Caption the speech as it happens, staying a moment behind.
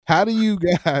How do you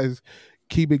guys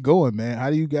keep it going, man? How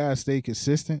do you guys stay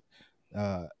consistent?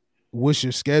 What's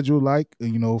your schedule like?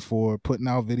 For putting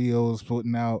out videos,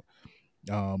 putting out.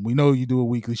 We know you do a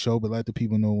weekly show, but let the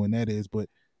people know when that is. But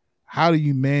how do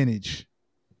you manage,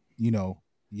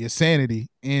 your sanity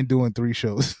and doing 3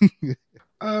 shows?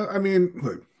 I mean,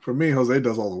 look, for me, Jose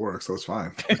does all the work, so it's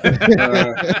fine.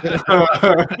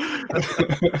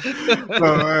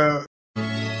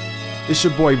 It's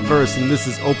your boy Verse, and this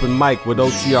is Open Mic with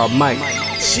OTR Mike.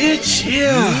 Shit,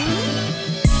 yeah.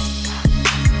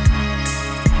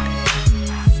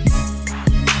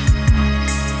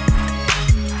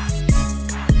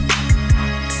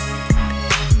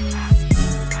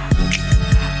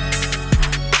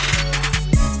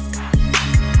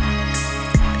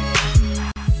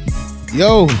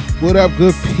 Yo, what up,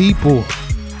 good people?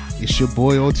 It's your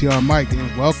boy OTR Mike,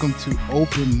 and welcome to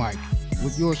Open Mic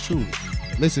with yours truly.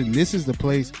 Listen, this is the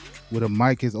place where the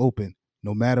mic is open.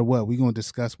 No matter what, we're going to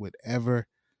discuss whatever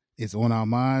is on our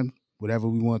mind, whatever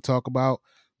we want to talk about.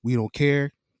 We don't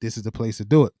care. This is the place to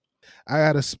do it. I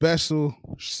got a special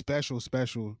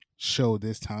show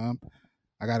this time.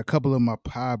 I got a couple of my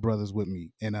pod brothers with me,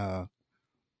 and I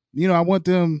want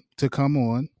them to come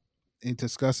on and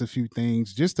discuss a few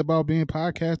things just about being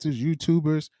podcasters,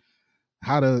 YouTubers,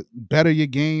 how to better your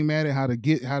game at it, how to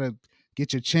get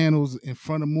your channels in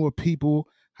front of more people,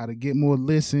 how to get more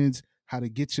listens, how to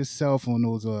get yourself on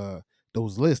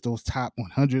those lists, those top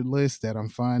 100 lists that I'm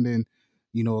finding,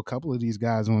 a couple of these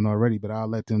guys on already, but I'll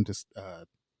let them just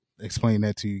explain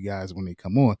that to you guys when they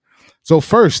come on. So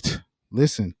first,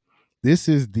 listen, this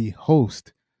is the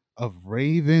host of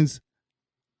Ravens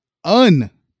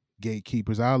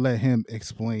Gatekeepers. I'll let him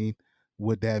explain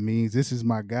what that means. This is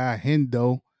my guy,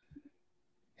 Hendo.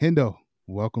 Hendo,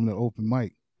 welcome to Open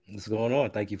Mic. What's going on?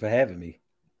 Thank you for having me.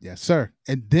 Yes, sir.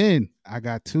 And then I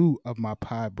got 2 of my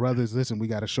pod brothers. Listen, we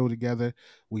got a show together.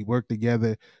 We work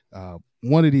together.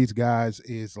 One of these guys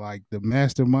is like the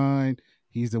mastermind.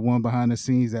 He's the one behind the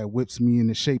scenes that whips me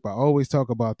into shape. I always talk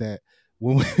about that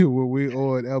when we're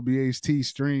on LBHT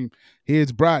stream.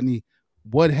 Here's Brodney.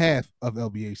 What half of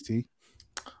LBHT?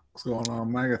 What's going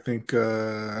on, Mike? I think give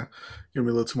me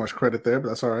a little too much credit there, but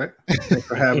that's all right. Thanks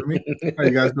for having me. How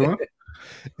you guys doing?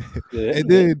 Yeah. And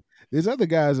then there's other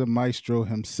guys, a maestro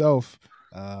himself.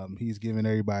 He's giving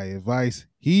everybody advice.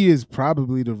 He is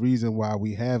probably the reason why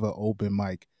we have an open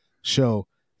mic show.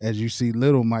 As you see,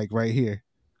 little Mike right here.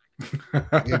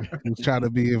 He's trying to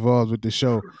be involved with the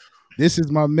show. This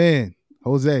is my man,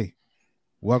 Jose.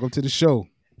 Welcome to the show.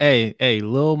 Hey,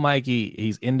 Lil Mikey,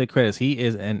 he's in the credits. He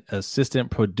is an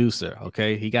assistant producer.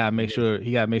 Okay, he gotta make sure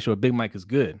Big Mike is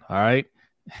good. All right.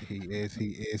 He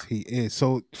is.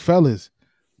 So, fellas,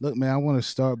 look, man, I want to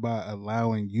start by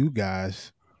allowing you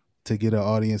guys to get an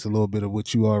audience a little bit of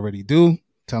what you already do.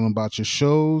 Tell them about your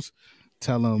shows.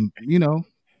 Tell them,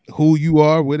 who you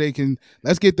are, where they can.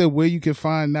 Let's get where you can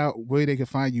find out where they can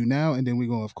find you now, and then we're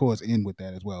gonna, of course, end with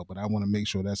that as well. But I want to make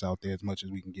sure that's out there as much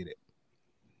as we can get it.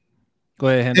 Go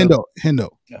ahead, Hendo.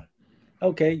 Yeah.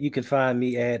 Okay, you can find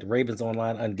me at Ravens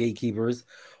Online on Gatekeepers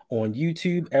on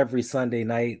YouTube every Sunday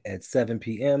night at 7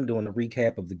 p.m. doing a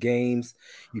recap of the games.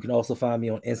 You can also find me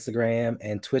on Instagram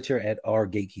and Twitter at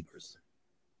 @RGatekeepers.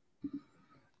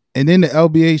 And then the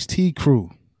LBHT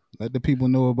crew. Let the people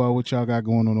know about what y'all got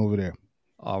going on over there.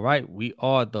 All right, we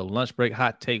are the Lunch Break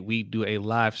Hot Take. We do a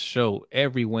live show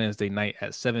every Wednesday night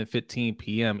at 7:15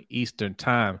 p.m. Eastern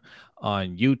Time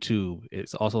on YouTube.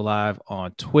 It's also live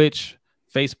on Twitch,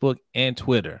 Facebook, and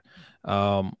Twitter.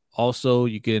 Also,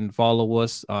 you can follow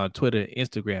us on Twitter,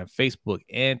 Instagram, Facebook,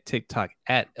 and TikTok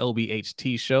at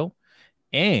LBHT Show.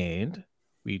 And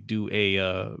we do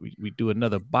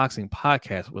another boxing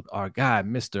podcast with our guy,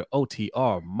 Mr.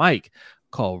 OTR Mike,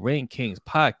 called Ring Kings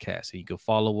Podcast. And you can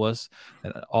follow us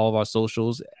at all of our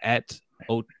socials at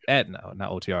Ring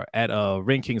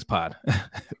Kings Pod.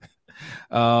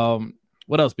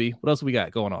 What else, B? What else we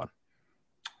got going on?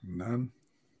 None.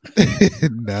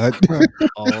 None.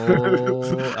 Oh,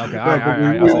 okay.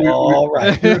 All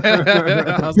right.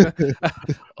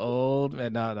 Old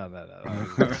man. No.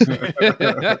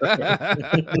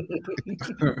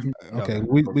 Okay,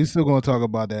 we still gonna talk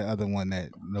about that other one that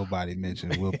nobody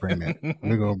mentioned. We're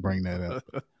gonna bring that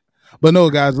up. But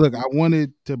no, guys, look, I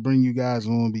wanted to bring you guys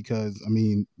on because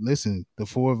listen, the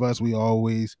 4 of us, we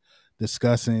always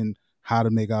discussing how to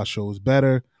make our shows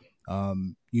better. A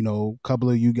couple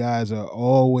of you guys are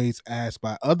always asked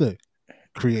by other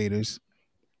creators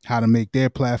how to make their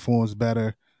platforms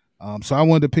better. So I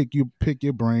wanted to pick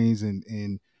your brains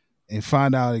and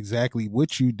find out exactly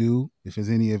what you do. If there's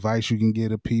any advice you can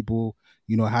give to people,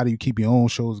 how do you keep your own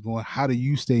shows going? How do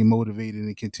you stay motivated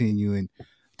and continue and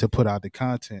to put out the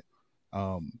content.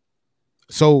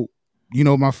 So,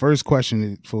 my first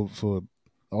question for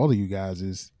all of you guys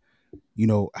is,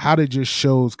 how did your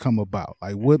shows come about?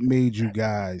 Like, what made you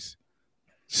guys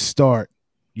start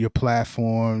your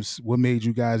platforms? What made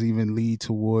you guys even lead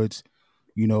towards,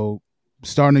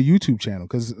 starting a YouTube channel?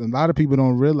 Because a lot of people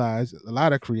don't realize, a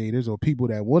lot of creators or people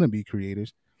that want to be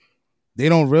creators, they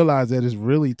don't realize that it's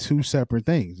really two separate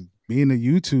things. Being a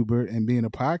YouTuber and being a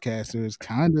podcaster is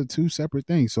kind of two separate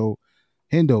things. So,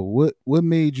 Hendo, what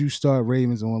made you start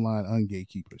Ravens Online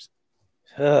Ungatekeepers?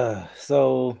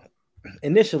 So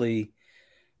initially,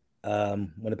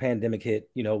 when the pandemic hit,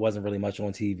 it wasn't really much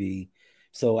on TV.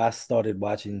 So I started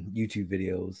watching YouTube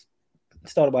videos,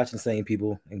 started watching the same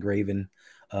people, Engraven,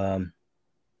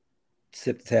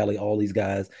 Sip Tally, all these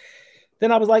guys.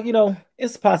 Then I was like,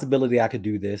 it's a possibility I could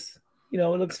do this. It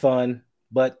looks fun,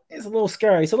 but it's a little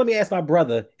scary. So let me ask my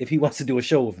brother if he wants to do a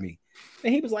show with me.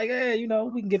 And he was like,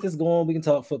 we can get this going. We can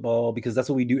talk football because that's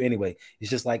what we do anyway. It's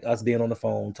just like us being on the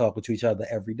phone, talking to each other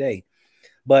every day.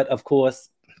 But of course,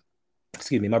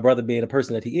 my brother being a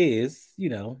person that he is,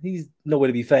 he's nowhere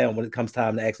to be found when it comes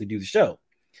time to actually do the show.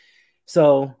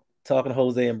 So talking to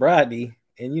Jose and Brodney,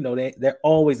 and they're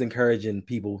always encouraging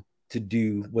people to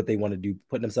do what they want to do,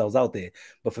 putting themselves out there.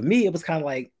 But for me, it was kind of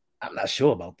like, I'm not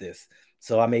sure about this.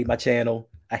 So I made my channel.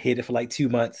 I hid it for like 2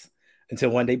 months until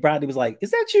one day Brodney was like,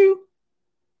 "Is that you?"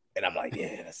 And I'm like,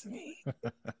 "Yeah, that's me."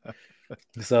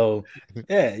 So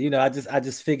yeah, I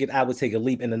just figured I would take a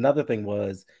leap. And another thing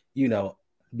was,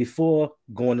 before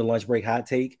going to Lunch Break Hot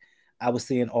Take, I was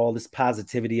seeing all this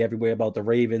positivity everywhere about the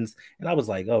Ravens. And I was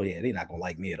like, oh yeah, they're not going to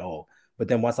like me at all. But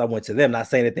then once I went to them, not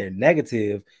saying that they're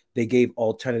negative, they gave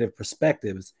alternative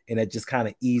perspectives. And it just kind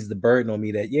of eased the burden on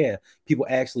me that, yeah, people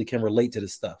actually can relate to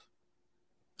this stuff.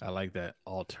 I like that.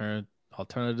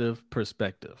 Alternative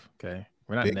perspective. Okay.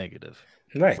 We're not negative.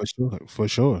 Right. For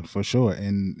sure.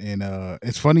 And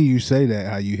it's funny you say that,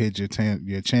 how you hit your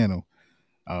channel.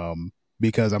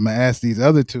 Because I'm gonna ask these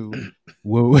other two,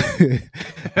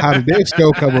 how did their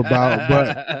show come about?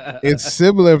 But it's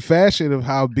similar fashion of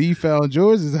how B found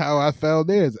yours is how I found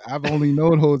theirs. I've only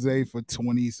known Jose for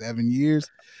 27 years,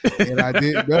 and I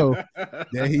didn't know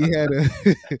that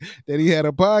he had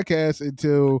a podcast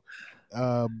until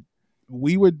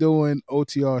we were doing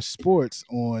OTR Sports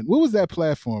on, what was that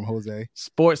platform, Jose?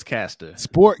 Sportscaster.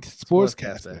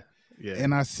 Sportscaster. Yeah.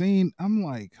 And I'm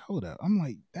like, hold up. I'm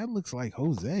like, that looks like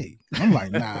Jose. I'm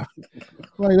like, nah.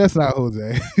 Like, that's not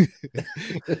Jose.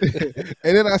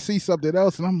 And then I see something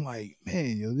else and I'm like,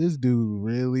 man, this dude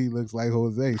really looks like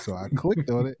Jose. So I clicked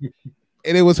on it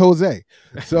and it was Jose.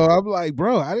 So I'm like,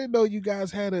 bro, I didn't know you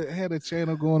guys had a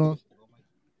channel going on.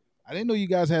 I didn't know you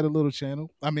guys had a channel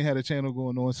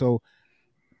going on. So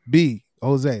B,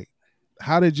 Jose,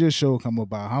 how did your show come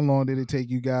about? How long did it take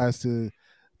you guys to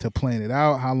plan it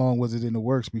out? How long was it in the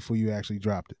works before you actually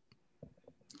dropped it?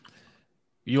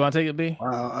 You want to take it, B?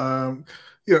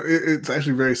 It's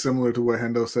actually very similar to what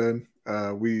Hendo said.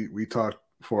 We talked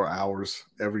for hours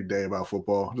every day about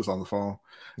football, just on the phone.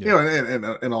 Yeah.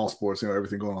 And all sports,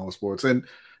 everything going on with sports. And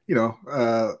like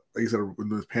you said, when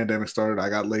the pandemic started, I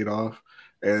got laid off,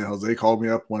 and Jose called me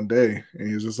up one day, and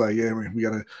he was just like, "Yeah,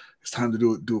 man, it's time to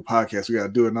do a podcast. We got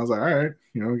to do it." And I was like, "All right,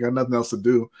 we got nothing else to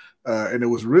do." And it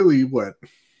was really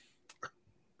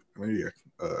maybe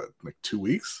like 2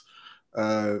 weeks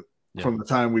from the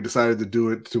time we decided to do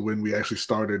it to when we actually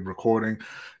started recording.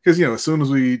 Because, as soon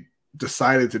as we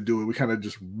decided to do it, we kind of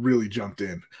just really jumped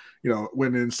in.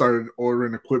 Went in and started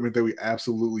ordering equipment that we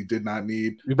absolutely did not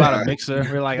need. We bought a mixer.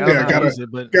 We're like, got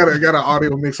an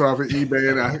audio mixer off of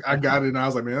eBay, and I got it, and I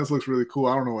was like, man, this looks really cool.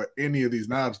 I don't know what any of these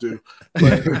knobs do,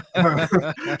 but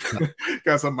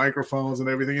got some microphones and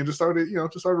everything, and just started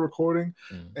recording.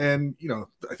 And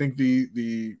I think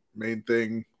the main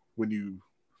thing when you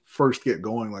first get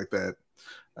going like that,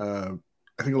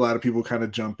 I think a lot of people kind of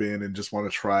jump in and just want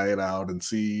to try it out and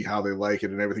see how they like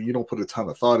it and everything. You don't put a ton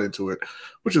of thought into it,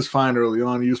 which is fine early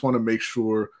on. You just want to make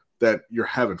sure that you're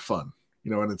having fun,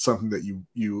 and it's something that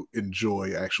you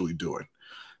enjoy actually doing.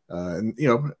 And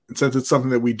since it's something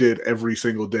that we did every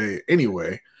single day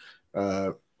anyway,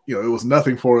 it was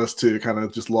nothing for us to kind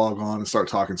of just log on and start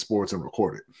talking sports and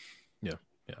record it.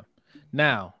 Yeah.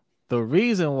 Now, the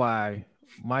reason why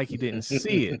Mikey didn't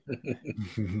see it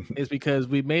is because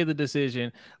we made the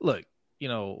decision. Look,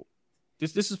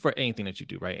 this is for anything that you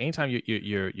do, right? Anytime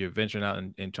you're venturing out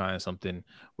and trying something,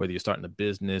 whether you're starting a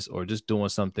business or just doing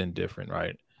something different,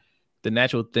 right? The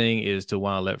natural thing is to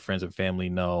want to let friends and family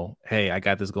know, hey, I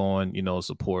got this going,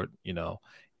 support,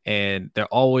 and they're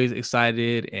always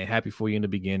excited and happy for you in the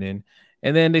beginning.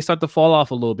 And then they start to fall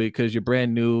off a little bit because you're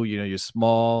brand new, you're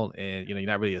small, and you're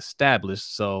not really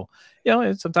established. So,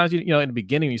 and sometimes in the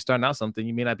beginning, when you're starting out something,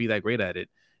 you may not be that great at it.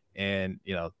 And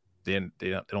then they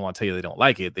don't want to tell you they don't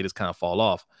like it. They just kind of fall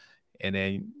off. And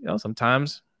then,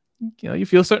 sometimes you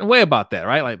feel a certain way about that,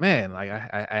 right? Like, man, like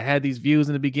I had these views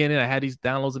in the beginning, I had these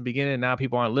downloads in the beginning, and now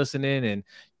people aren't listening, and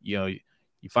you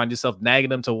find yourself nagging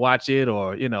them to watch it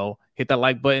or hit that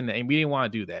like button. And we didn't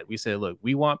want to do that. We said, look,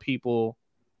 we want people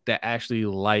that actually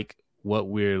like what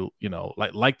we're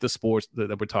like the sports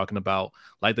that we're talking about,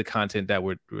 like the content that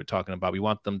we're talking about. We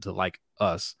want them to like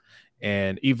us,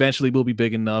 and eventually we'll be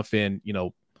big enough, and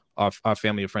our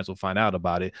family and friends will find out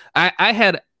about it.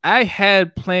 I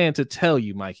had planned to tell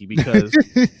you, Mikey, because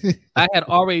I had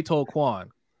already told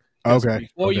Quan. Okay.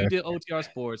 Before you did OTR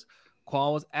Sports,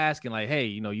 Quan was asking, like, hey,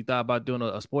 you thought about doing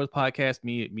a sports podcast?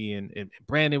 Me and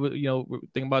Brandon, we're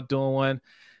thinking about doing one. And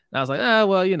I was like,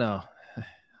 well,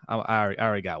 I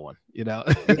already got one. Turns out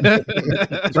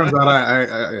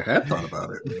I had thought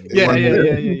about it.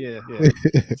 Yeah.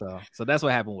 So that's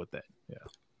what happened with that. Yeah.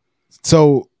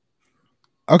 So,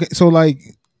 okay, so like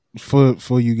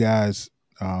for you guys,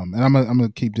 and I'm gonna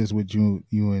keep this with you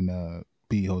and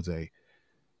B Jose.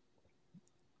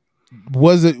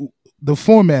 Was it the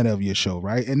format of your show,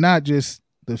 right? And not just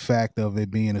the fact of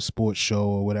it being a sports show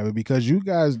or whatever, because you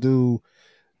guys do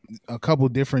a couple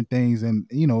different things, and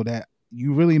that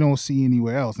you really don't see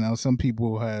anywhere else. Now, some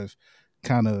people have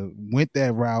kind of went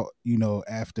that route,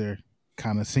 after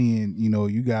kind of seeing,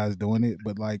 you guys doing it.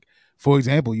 But like, for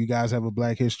example, you guys have a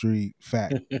Black History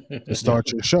fact to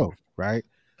start your show, right?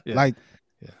 Yeah. Like,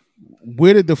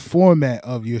 where did the format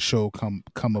of your show come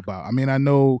about? I mean, I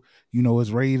know, it's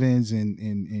Ravens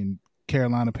and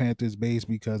Carolina Panthers based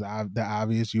because the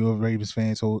obvious, you're a Ravens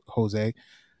fan, so Jose.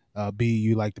 B,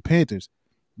 you like the Panthers.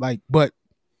 Like, but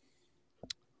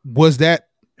was that,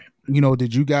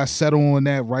 did you guys settle on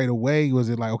that right away? Was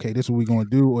it like, okay, this is what we're going to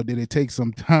do? Or did it take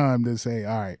some time to say,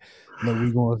 all right, look,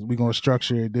 we're going to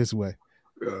structure it this way?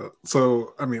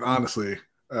 So, I mean, honestly,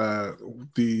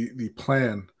 the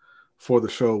plan for the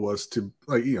show was to,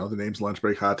 like, the name's Lunch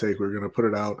Break Hot Take. We're going to put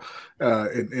it out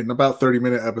in about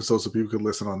 30-minute episodes so people could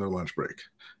listen on their lunch break.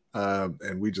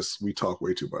 And we talk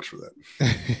way too much for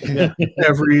that.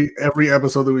 Every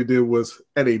episode that we did was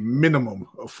at a minimum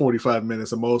of 45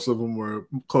 minutes, and most of them were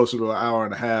closer to an hour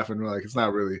and a half. And we're like, it's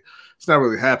not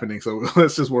really happening. So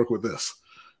let's just work with this.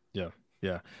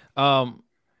 Yeah.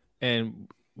 And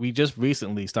we just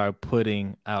recently started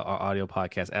putting out our audio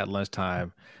podcast at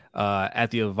lunchtime,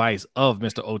 at the advice of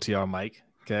Mr. OTR Mike.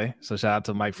 Okay, so shout out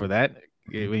to Mike for that.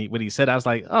 When he said, I was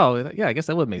like, oh yeah, I guess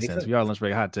that would make sense. We are Lunch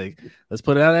Break Hot Take. Let's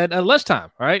put it out at lunchtime.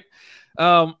 All right.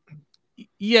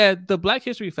 Yeah, the Black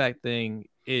History Fact thing,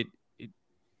 it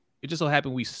just so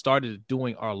happened we started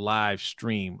doing our live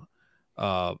stream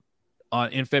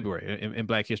in February in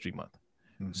Black History Month.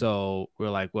 Mm-hmm. So we're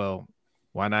like, well,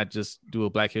 why not just do a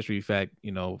Black History Fact,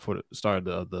 for the start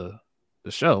of the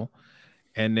show?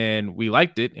 And then we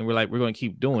liked it, and we're like, we're going to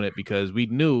keep doing it because we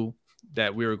knew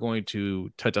that we were going to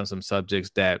touch on some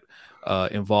subjects that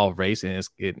involve race, and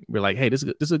we're like, hey, this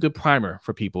is a good primer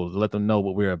for people to let them know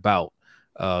what we're about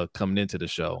coming into the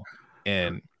show.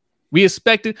 And we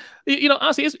expected,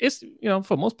 honestly, it's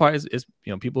for the most part, it's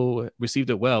people received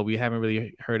it well. We haven't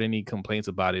really heard any complaints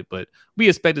about it, but we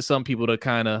expected some people to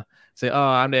kind of say, oh,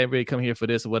 I'm not really come here for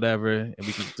this or whatever, and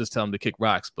we can just tell them to kick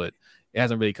rocks, but it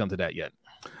hasn't really come to that yet.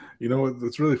 You know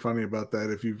what's really funny about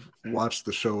that, if you've watched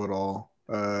the show at all,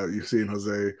 you've seen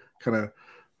Jose kind of,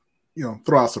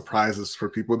 throw out surprises for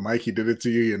people. Mikey did it to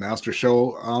you. He announced your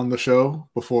show on the show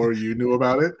before you knew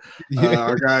about it.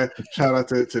 Our guy, shout out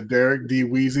to Derek D.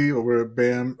 Weezy over at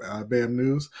BAM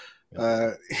News.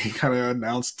 He kind of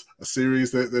announced a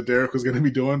series that Derek was going to be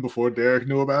doing before Derek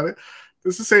knew about it.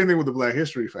 It's the same thing with the Black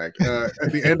History Fact.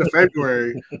 At the end of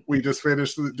February, we just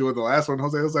finished doing the last one.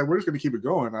 Jose was like, we're just going to keep it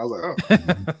going. I was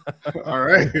like, oh, all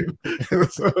right.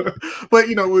 So, but,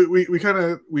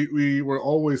 we were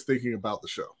always thinking about the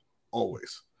show.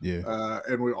 Always. Yeah.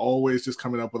 And we're always just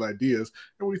coming up with ideas.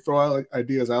 And we throw out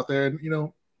ideas out there. And,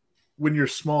 when you're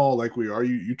small like we are,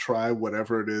 you try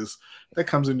whatever it is that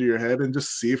comes into your head and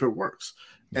just see if it works.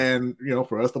 And,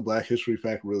 for us, the Black History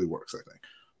Fact really works, I think.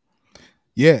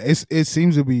 Yeah, it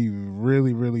seems to be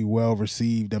really, really well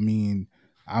received. I mean,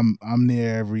 I'm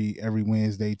there every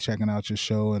Wednesday checking out your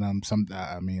show, and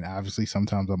obviously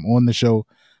sometimes I'm on the show,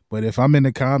 but if I'm in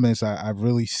the comments, I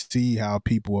really see how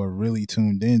people are really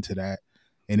tuned into that,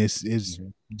 and it's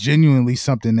genuinely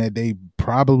something that they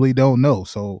probably don't know.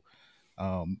 So,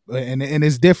 and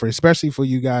it's different, especially for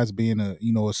you guys being a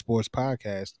sports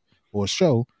podcast or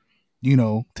show. you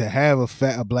know, to have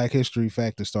a Black History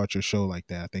fact to start your show like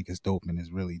that, I think is dope and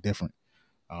is really different.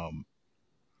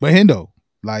 But Hendo,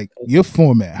 like your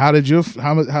format, how did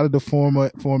the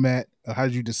format how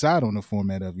did you decide on the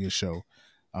format of your show?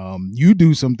 You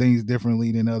do some things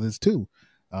differently than others too.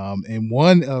 And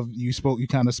one of you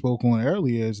kind of spoke on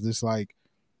earlier is this, like,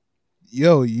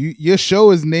 yo, your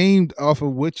show is named off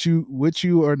of what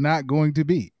you are not going to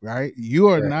be, right? You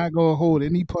are not going to hold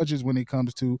any punches when it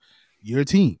comes to your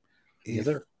team. If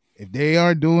they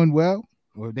aren't doing well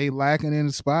or if they lacking in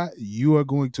a spot, you are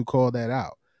going to call that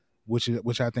out, which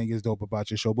I think is dope about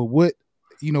your show. But what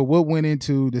went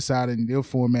into deciding the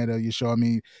format of your show? I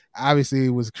mean, obviously it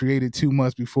was created 2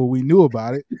 months before we knew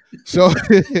about it. So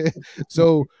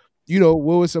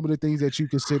what were some of the things that you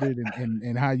considered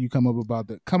and how you come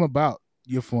about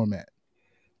your format?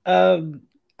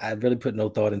 I really put no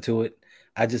thought into it.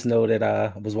 I just know that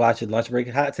I was watching Lunch Break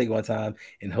Hot Take one time,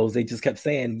 and Jose just kept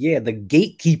saying, "Yeah, the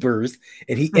gatekeepers,"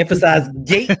 and he emphasized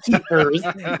gatekeepers.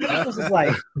 I was just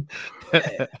like,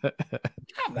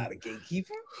 "I'm not a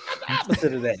gatekeeper. I'm the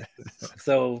opposite of that."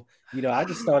 So, I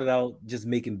just started out just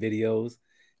making videos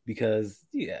because,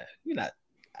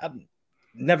 I'm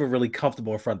never really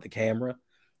comfortable in front of the camera,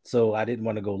 so I didn't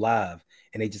want to go live.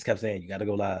 And they just kept saying, "You got to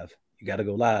go live. You got to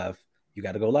go live. You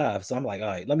got to go live." So I'm like, all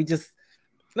right, let me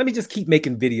just keep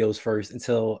making videos first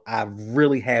until I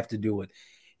really have to do it.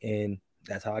 And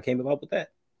that's how I came about with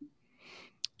that.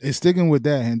 And sticking with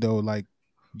that, Hendo, like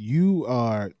you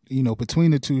are,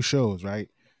 between the two shows, right?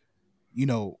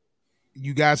 You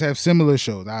guys have similar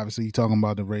shows. Obviously, you're talking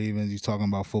about the Ravens, you're talking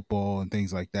about football and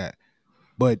things like that.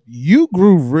 But you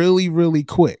grew really, really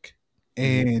quick.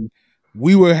 And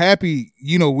we were happy,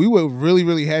 we were really,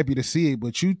 really happy to see it,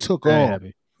 but you took off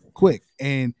quick.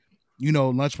 And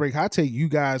Lunch Break Hot Take, you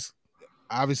guys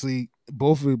obviously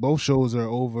both shows are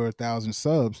over 1,000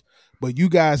 subs, but you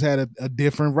guys had a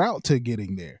different route to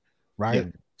getting there, right?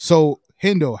 Yeah. So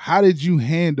Hendo, how did you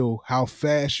handle how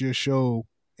fast your show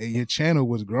and your channel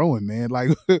was growing, man? Like,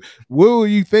 what were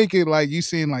you thinking? Like, you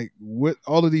seeing like what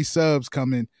all of these subs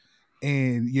coming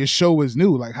and your show was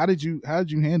new. Like, how did you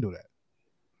handle that?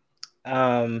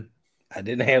 I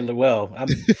didn't handle it well.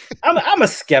 I'm a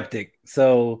skeptic,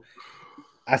 so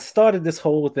I started this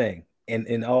whole thing, and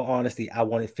in all honesty, I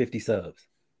wanted 50 subs.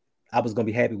 I was gonna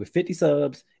be happy with 50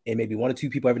 subs, and maybe 1 or 2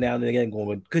 people every now and again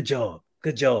going, "Good job,"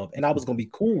 and I was gonna be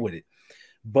cool with it.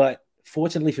 But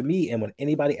fortunately for me, and when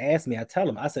anybody asked me, I tell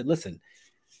them, I said, "Listen,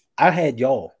 I had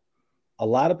y'all. A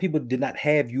lot of people did not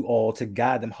have you all to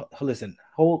guide them. Listen,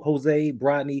 Jose,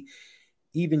 Brodney,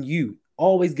 even you,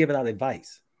 always giving out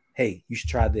advice. Hey, you should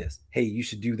try this. Hey, you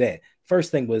should do that."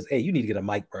 First thing was, hey, you need to get a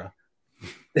mic, bro.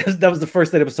 That was the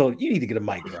first episode. You need to get a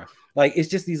mic, bro. Like, it's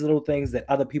just these little things that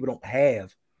other people don't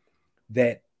have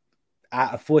that I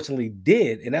unfortunately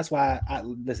did. And that's why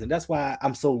that's why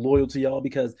I'm so loyal to y'all,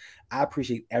 because I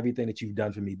appreciate everything that you've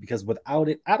done for me, because without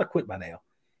it, I'd have quit by now.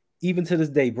 Even to this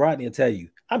day, Brodney will tell you,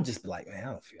 I'm just like, man,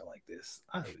 I don't feel like this.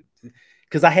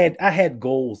 Because I had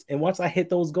goals, and once I hit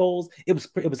those goals, it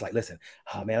was like, listen,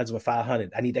 oh man, I just went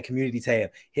 500. I need that community tab.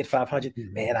 Hit 500,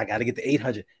 man. I got to get to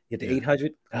 800. Get to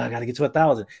 800. I got to get to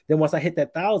 1,000. Then once I hit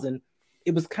that 1,000,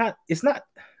 it was it's not.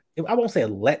 I won't say a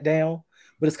letdown,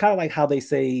 but it's kind of like how they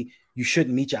say you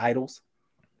shouldn't meet your idols.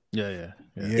 Yeah.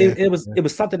 It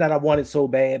was something that I wanted so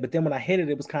bad, but then when I hit it,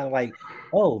 it was kind of like,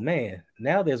 oh man,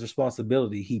 now there's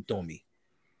responsibility heaped on me.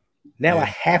 Now I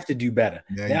have to do better.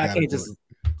 Now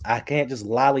I can't just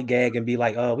lollygag and be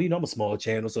like, oh, I'm a small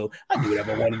channel, so I do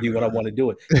whatever I want to do when I want to do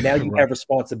it. Now you have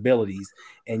responsibilities,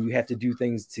 and you have to do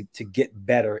things to get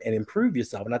better and improve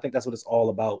yourself. And I think that's what it's all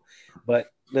about. But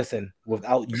listen,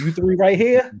 without you three right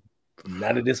here,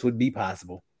 none of this would be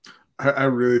possible. I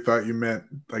really thought you meant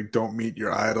like don't meet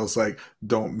your idols, like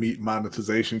don't meet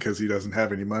monetization because he doesn't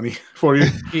have any money for you.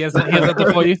 He has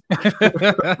nothing for you.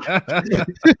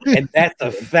 And that's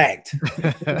a fact.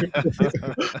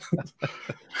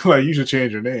 Like, you should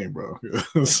change your name, bro.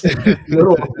 It's a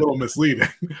little misleading.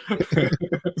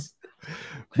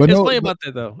 But explain about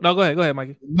that though. No, go ahead,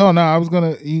 Mikey. No, I was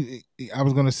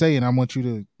gonna say, and I want you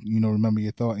to remember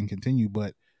your thought and continue.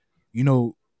 But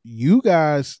you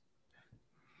guys.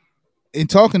 In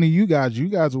talking to you guys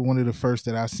were one of the first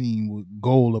that I seen with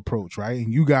goal approach, right?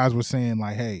 And you guys were saying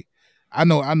like, hey, I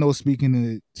know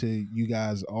speaking to you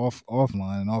guys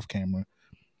offline and off camera,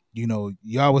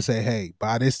 y'all would say, hey,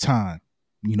 by this time,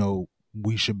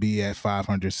 we should be at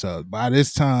 500 subs. By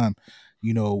this time,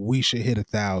 we should hit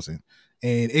 1,000.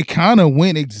 And it kind of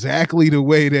went exactly the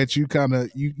way that you kind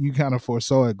of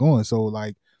foresaw it going. So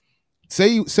like,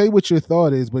 say what your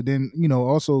thought is, but then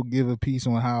also give a piece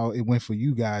on how it went for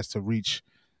you guys to reach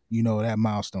that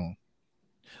milestone.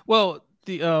 Well,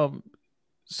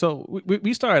 so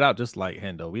we started out just like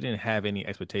Hendo. We didn't have any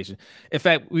expectation. In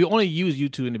fact, we only used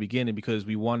YouTube in the beginning because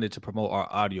we wanted to promote our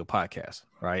audio podcast,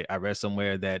 right? I read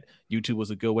somewhere that YouTube was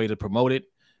a good way to promote it.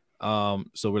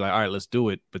 So we're like, all right, let's do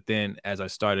it. But then as I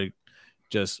started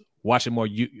just watching more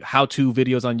how-to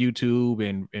videos on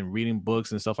YouTube and reading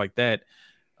books and stuff like that,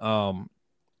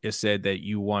 it said that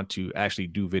you want to actually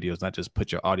do videos, not just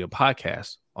put your audio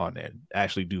podcast on there,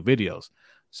 actually do videos.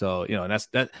 So, you know,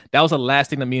 that was the last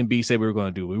thing that me and B said we were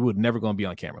going to do. We were never going to be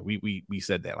on camera. We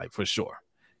said that, like, for sure.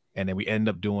 And then we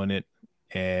ended up doing it.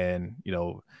 And, you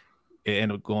know, it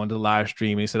ended up going to live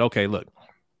stream. And he said, okay, look,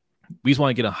 we just want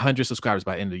to get 100 subscribers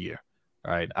by the end of the year.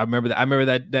 All right. I remember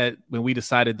that when we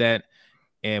decided that,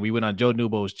 and we went on Joe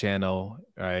Nubo's channel,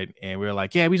 right? And we were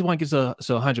like, yeah, we just want to get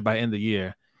to 100 by the end of the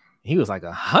year. He was like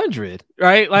 100,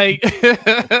 right? Like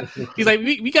he's like,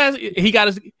 he got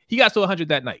to 100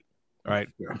 that night. Right.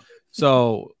 Yeah.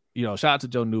 So, you know, shout out to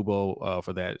Joe Nubo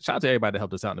for that. Shout out to everybody that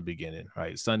helped us out in the beginning.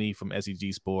 Right. Sonny from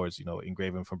SEG Sports, you know,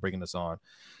 Engraving from bringing us on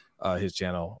his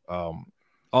channel, all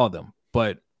of them.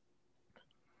 But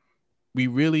we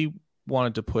really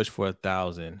wanted to push for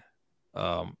 1,000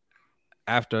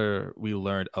 after we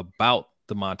learned about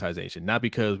the monetization, not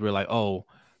because we're like, oh,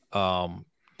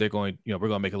 they're going, you know, we're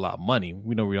going to make a lot of money.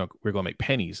 We know we're going to make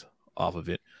pennies off of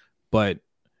it, but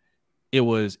it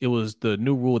was the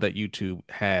new rule that YouTube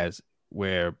has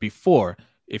where before,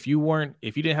 if you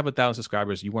didn't have 1,000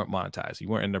 subscribers, you weren't monetized. You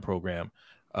weren't in the program.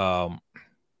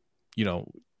 You know,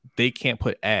 they can't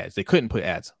put ads. They couldn't put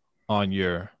ads on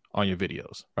your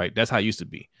videos, right? That's how it used to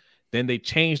be. Then they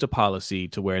changed the policy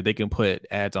to where they can put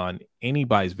ads on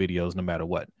anybody's videos, no matter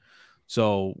what.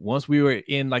 So once we were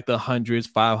in like the hundreds,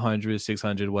 500,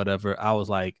 600, whatever, I was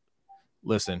like,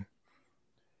 listen,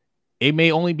 it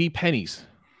may only be pennies,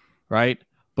 right?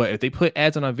 But if they put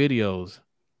ads on our videos,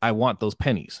 I want those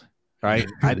pennies,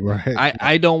 right? I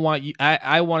don't want you.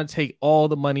 I want to take all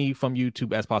the money from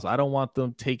YouTube as possible. I don't want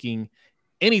them taking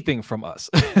anything from us.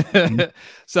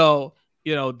 So,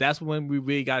 you know, that's when we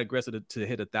really got aggressive to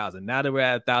hit 1,000. Now that we're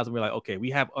at 1,000, we're like, okay, we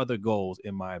have other goals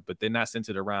in mind, but they're not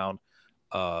centered around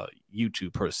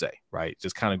YouTube per se, right?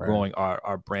 Just kind of growing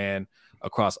our brand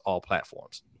across all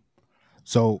platforms.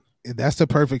 So that's the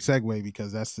perfect segue,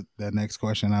 because that's the next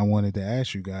question I wanted to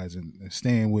ask you guys, and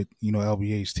staying with, you know,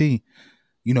 LBHT,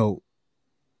 you know,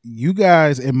 you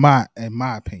guys, in my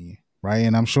opinion, right,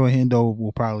 and I'm sure Hendo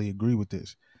will probably agree with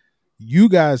this, you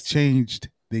guys changed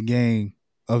the game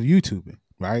of YouTubing,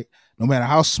 right? No matter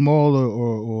how small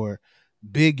or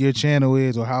big your channel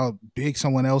is, or how big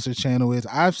someone else's channel is,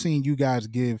 I've seen you guys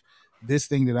give this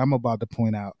thing that I'm about to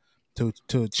point out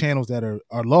to channels that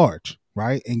are large,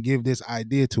 right, and give this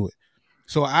idea to it.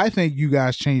 So I think you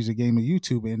guys changed the game of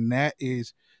YouTube, and that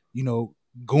is, you know,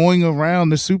 going around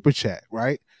the super chat,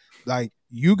 right? Like,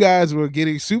 you guys were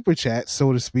getting super chats,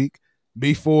 so to speak,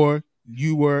 before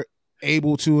you were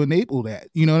able to enable that.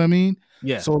 You know what I mean?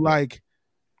 Yeah. So, like,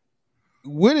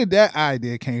 where did that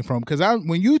idea came from? Because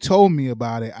when you told me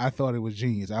about it, I thought it was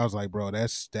genius. I was like, bro,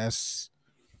 that's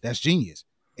genius.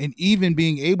 And even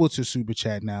being able to super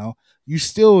chat now, you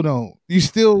still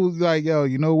like, yo,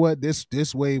 you know what?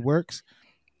 This way works.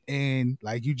 And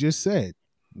like you just said,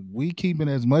 we keeping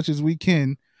as much as we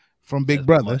can from Big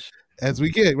Brother as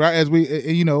we can, right? As we,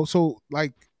 you know, so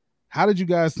like, how did you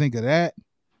guys think of that?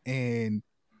 And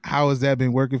how has that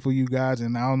been working for you guys?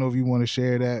 And I don't know if you want to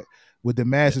share that with the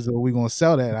masses, or we're going to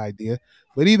sell that idea.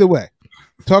 But either way,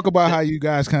 talk about how you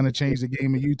guys kind of changed the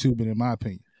game of YouTube, in my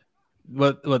opinion.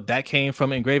 But that came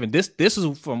from Engraving. This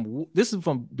is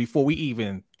from before we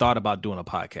even thought about doing a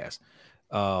podcast.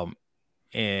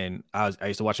 And I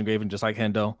used to watch Engraving just like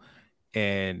Hendo,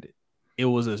 and it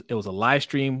was a live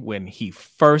stream when he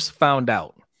first found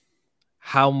out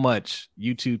how much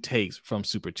YouTube takes from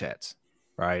super chats,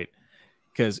 right?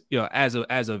 Because, you know, as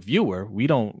a viewer, we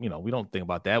don't think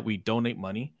about that. We donate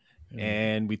money,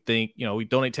 and we think, you know, we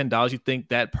donate $10. You think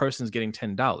that person's getting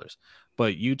 $10,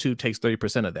 but YouTube takes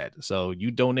 30% of that. So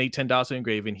you donate $10 to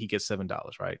Engraving, he gets $7,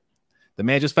 right? The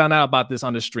man just found out about this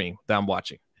on the stream that I'm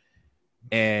watching,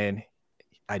 and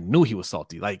I knew he was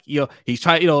salty. Like, you know, he's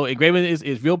trying, you know, Engraving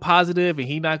is real positive, and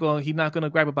he's not gonna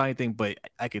grab about anything. But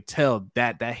I could tell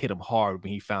that hit him hard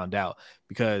when he found out,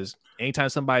 because anytime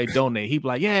somebody donate, he'd be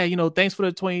like, yeah, you know, thanks for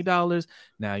the $20.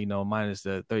 Now, you know, minus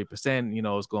the 30%, you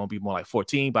know, it's gonna be more like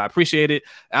 14, but I appreciate it.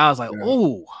 I was like,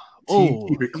 oh.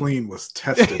 Keep It Clean was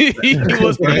tested. he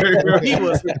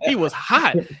was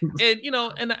hot, and you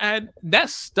know, and that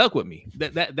stuck with me.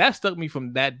 That stuck me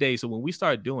from that day. So when we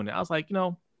started doing it, I was like, you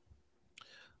know,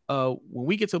 when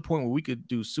we get to a point where we could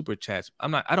do super chats,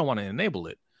 I don't want to enable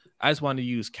it. I just want to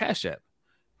use Cash App.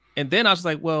 And then I was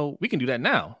like, well, we can do that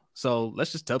now. So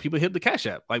let's just tell people to hit the Cash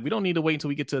App. Like, we don't need to wait until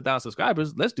we get to 1,000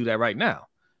 subscribers. Let's do that right now.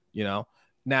 You know,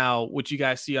 now what you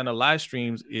guys see on the live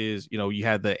streams is, you know, you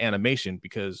have the animation,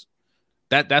 because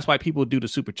that's why people do the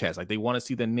super chats. Like, they want to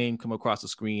see the name come across the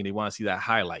screen. They want to see that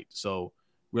highlight. So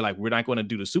we're like, we're not going to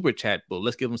do the super chat, but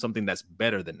let's give them something that's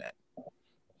better than that.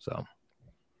 So,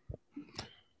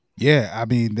 yeah, I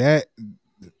mean, that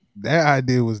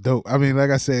idea was dope. I mean,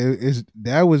 like I said,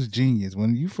 that was genius.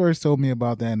 When you first told me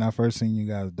about that and I first seen you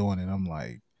guys doing it, I'm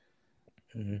like,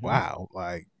 wow.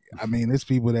 Like, I mean, it's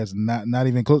people that's not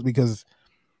even close, because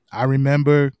I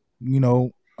remember, you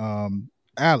know,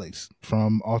 Alex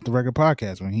from Off the Record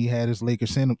Podcast, when he had his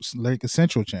Lakers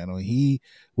Central channel, he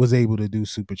was able to do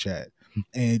super chat,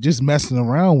 and just messing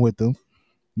around with them,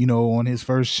 you know, on his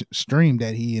first stream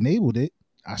that he enabled it,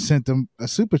 I sent him a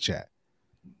super chat.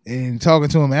 And talking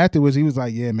to him afterwards, he was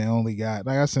like, yeah, man,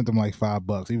 I sent him like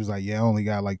 $5. He was like, yeah, I only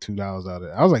got like $2 out of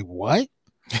it. I was like, what?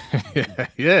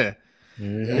 Yeah. Are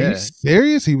you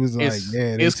serious? He was like,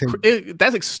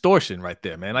 that's extortion right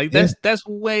there, man. Like, that's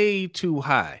way too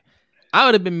high. I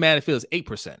would have been mad if it was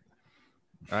 8%,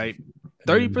 right?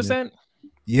 30%?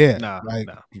 Yeah, nah.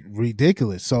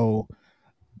 Ridiculous. So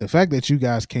the fact that you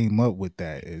guys came up with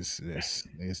that is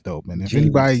dope. And if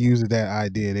anybody uses that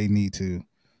idea, they need to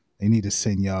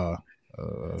send y'all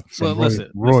some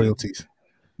royalties. Listen,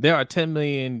 there are 10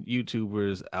 million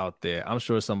YouTubers out there. I'm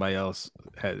sure somebody else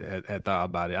had thought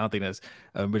about it. I don't think that's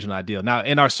an original idea. Now,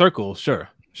 in our circle, sure.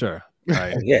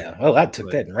 Right. Yeah. Oh, I took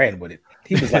that and ran with it.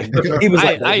 He was like,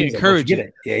 I encourage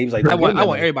it. Yeah, he was like, I want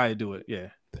everybody to do it. Yeah.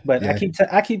 But yeah.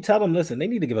 I keep telling them, listen, they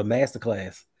need to give a master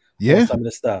class. Yeah. On some of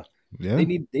this stuff. Yeah. They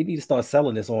need to start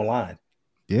selling this online.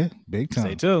 Yeah, big time.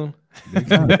 Stay tuned.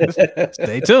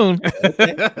 Stay tuned.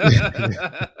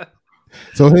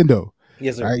 So, Hendo,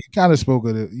 yes, sir. Right, you kind of spoke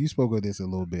of this a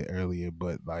little bit earlier,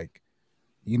 but like,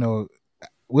 you know,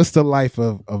 what's the life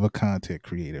of a content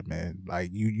creator, man? Like,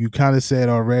 you kind of said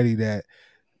already that,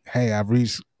 hey, I've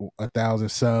reached 1,000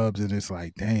 subs, and it's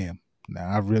like, damn, now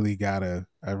I really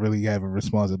have a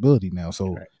responsibility now.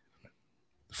 So,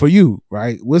 for you,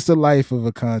 right, what's the life of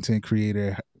a content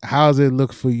creator? How does it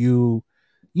look for you?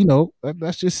 You know,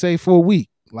 let's just say for a week.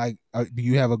 Like, do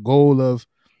you have a goal of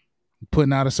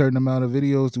putting out a certain amount of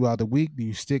videos throughout the week? Do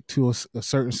you stick to a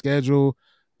certain schedule?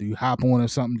 Do you hop on if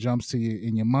something jumps to you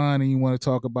in your mind and you want to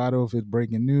talk about it, or if it's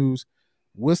breaking news?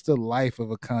 What's the life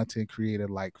of a content creator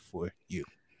like for you?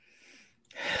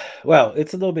 Well,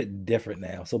 it's a little bit different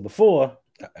now. So before,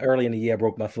 early in the year, I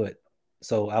broke my foot.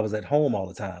 So I was at home all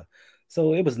the time.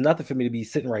 So it was nothing for me to be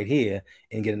sitting right here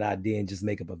and get an idea and just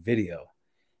make up a video.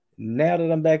 Now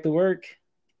that I'm back to work,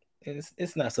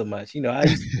 it's not so much. You know,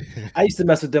 I used to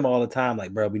mess with them all the time.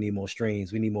 Like, bro, we need more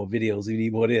streams. We need more videos. We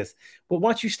need more this. But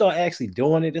once you start actually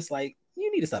doing it, it's like,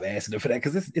 you need to stop asking them for that,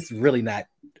 because it's really not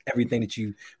everything that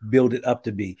you build it up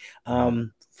to be.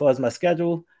 Far as my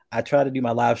schedule, I try to do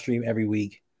my live stream every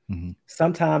week. Mm-hmm.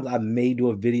 Sometimes I may do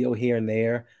a video here and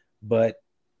there, but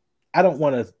I don't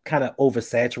want to kind of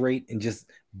oversaturate and just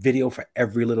video for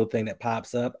every little thing that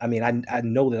pops up. I mean, I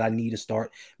know that I need to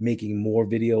start making more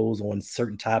videos on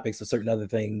certain topics or certain other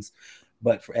things.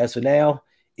 But as for now,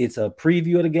 it's a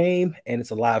preview of the game and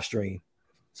it's a live stream.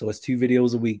 So it's 2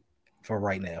 videos a week for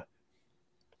right now.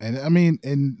 And I mean,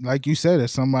 and like you said,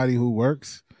 as somebody who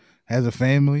works, has a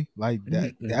family, like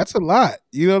that, that's a lot.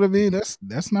 You know what I mean?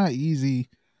 That's not easy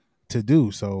to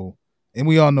do. So, and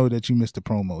we all know that you missed the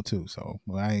promo too. So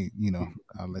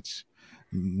I'll let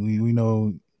you, we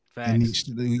know.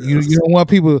 You don't want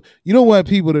people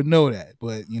to know that,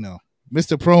 but you know,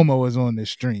 Mr. Promo is on this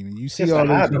stream, and you see all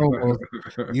those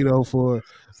promos, you know, for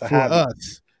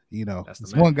us, you know,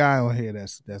 there's one guy on here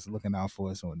that's looking out for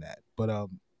us on that. But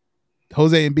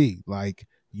Jose and B, like,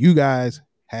 you guys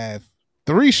have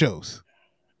 3 shows.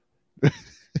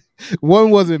 One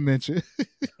wasn't mentioned.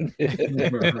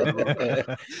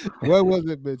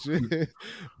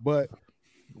 But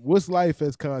what's life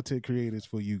as content creators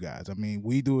for you guys? I mean,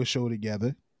 we do a show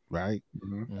together, right?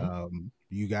 Mm-hmm.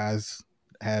 You guys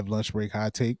have Lunch Break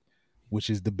Hot Take,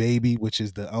 which is the baby, which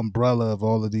is the umbrella of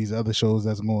all of these other shows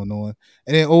that's going on.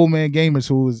 And then Old Man Gamers,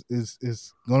 who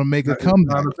is going to make a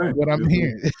comeback. What I'm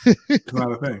hearing. It's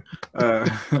not a thing.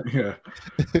 Yeah.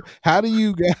 How do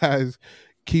you guys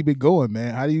keep it going,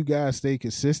 man? How do you guys stay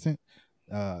consistent?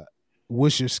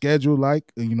 What's your schedule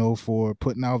like, you know, for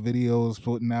putting out videos,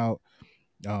 putting out,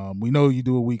 we know you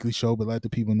do a weekly show, but let the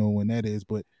people know when that is.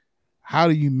 But how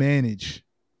do you manage,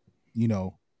 you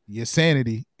know, your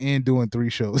sanity and doing 3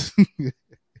 shows?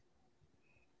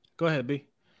 Go ahead, B.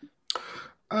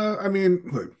 I mean,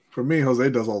 look, For me, Jose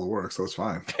does all the work, so it's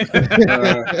fine. I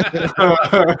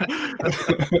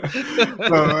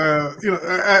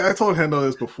told Hendo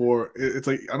this before. It's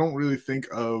like I don't really think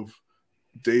of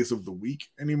days of the week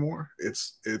anymore.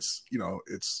 It's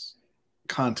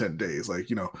content days. Like,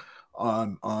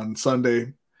 on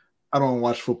Sunday, I don't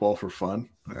watch football for fun.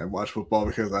 I watch football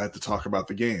because I have to talk about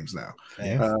the games now.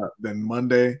 Then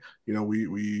Monday,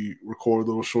 we record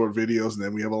little short videos, and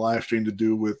then we have a live stream to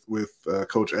do with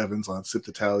Coach Evans on Sip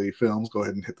to Tally Films. Go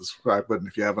ahead and hit the subscribe button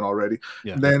if you haven't already.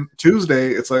 Yeah. And then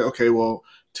Tuesday, it's like, okay, well,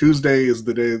 Tuesday is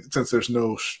the day, since there's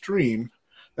no stream,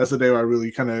 that's the day where I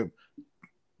really kind of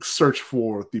search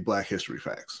for the Black history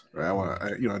facts, right? I want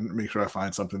to, make sure I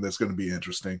find something that's going to be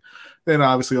interesting. Then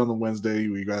obviously on the Wednesday,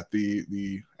 we got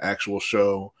the actual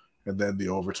show, and then the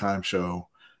overtime show.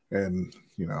 And,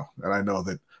 and I know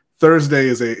that Thursday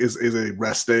is a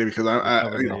rest day because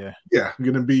I'm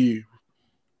going to be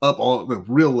up all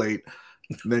real late,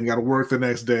 and then got to work the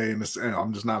next day, and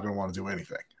I'm just not going to want to do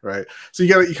anything, right? So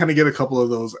you kind of get a couple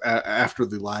of those after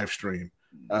the live stream.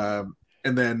 And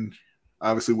then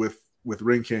obviously with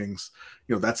Ring Kings,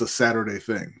 that's a Saturday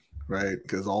thing, right?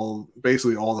 Because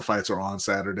basically all the fights are on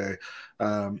Saturday.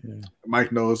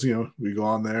 Mike knows, we go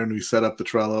on there and we set up the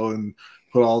Trello and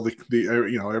put all the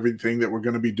everything that we're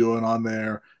going to be doing on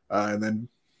there, and then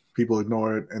people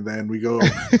ignore it, and then we go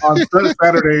on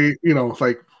Saturday,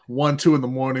 like 1-2 in the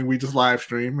morning, we just live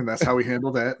stream, and that's how we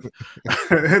handle that.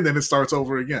 And then it starts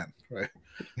over again, right?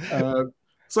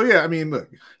 So yeah, I mean, look,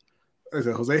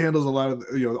 Jose handles a lot of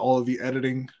all of the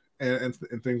editing and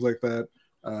things like that.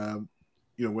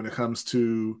 When it comes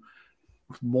to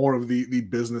more of the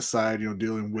business side,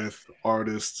 dealing with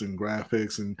artists and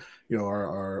graphics and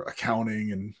our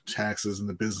accounting and taxes and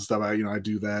the business stuff, I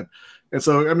do that. And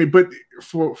so I mean, but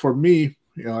for me,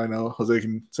 I know Jose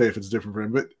can say if it's different for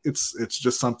him, but it's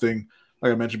just something,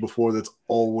 like I mentioned before, that's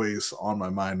always on my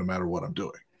mind no matter what I'm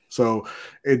doing. So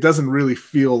it doesn't really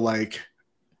feel like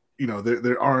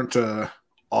there aren't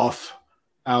off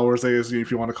hours, I guess, if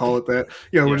you want to call it that.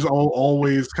 We're just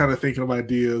always kind of thinking of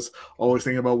ideas, always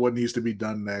thinking about what needs to be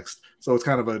done next. So it's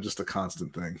kind of just a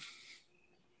constant thing.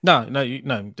 No,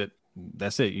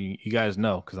 that's it. You guys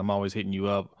know, because I'm always hitting you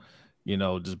up,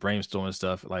 just brainstorming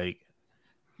stuff. Like,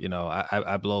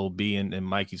 I blow B and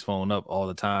Mikey's phone up all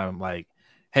the time. Like,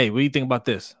 hey, what do you think about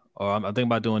this? Or I'm thinking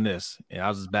about doing this. And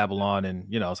I'll just babble on,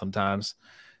 and sometimes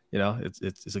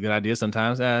it's a good idea.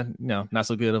 Sometimes, not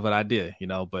so good of an idea,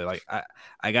 but like,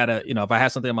 I gotta, if I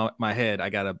have something in my head, I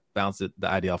gotta bounce the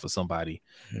idea off of somebody.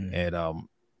 And,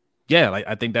 like,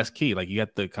 I think that's key. Like, you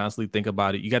got to constantly think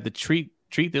about it. You got to treat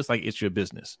this like it's your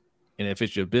business. And if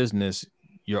it's your business,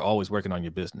 you're always working on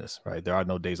your business, right? There are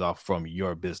no days off from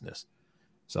your business.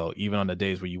 So even on the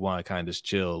days where you want to kind of just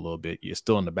chill a little bit, you're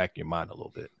still in the back of your mind a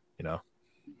little bit,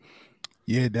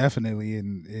 Yeah, definitely.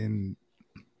 And and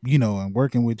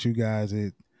working with you guys,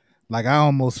 I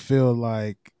almost feel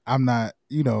like I'm not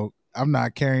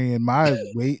carrying my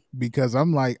weight, because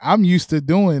I'm used to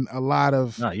doing a lot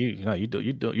of. No, you're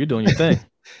doing your thing.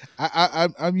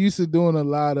 I'm used to doing a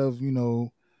lot of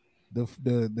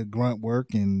the grunt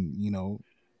work, and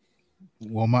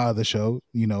my other show,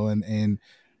 and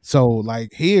so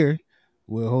like here,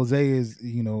 where Jose is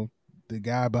the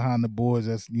guy behind the boards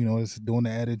that's is doing the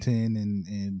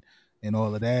editing and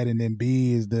all of that, and then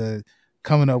B is the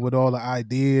coming up with all the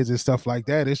ideas and stuff like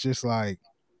that. It's just like,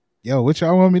 yo, what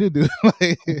y'all want me to do?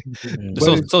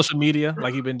 Social media,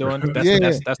 like you've been doing.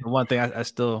 That's the one thing I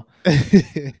still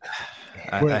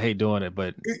I hate doing it,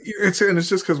 but it's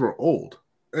just because we're old.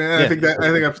 And I think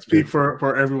I speak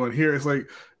for everyone here. It's like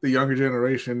the younger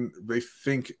generation, they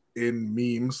think in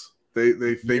memes.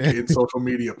 They think in social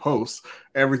media posts,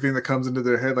 everything that comes into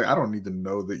their head. Like, I don't need to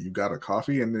know that you got a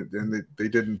coffee and they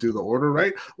didn't do the order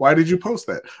right. Why did you post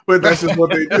that? But that's just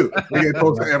what they do. They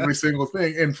post every single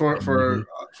thing. And for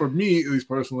me, at least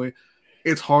personally,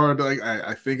 it's hard. Like,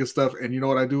 I think of stuff, and you know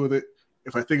what I do with it?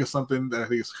 If I think of something that I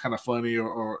think is kind of funny,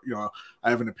 or I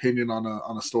have an opinion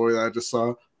on a story that I just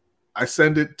saw, I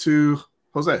send it to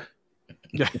Jose.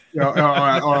 Yeah,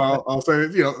 I'll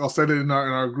send it. I'll send it in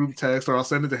our group text, or I'll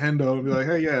send it to Hendo and be like,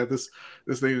 "Hey, yeah, this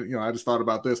thing. I just thought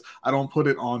about this." I don't put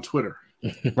it on Twitter,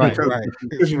 right?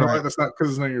 Because that's not,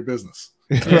 because it's not your business.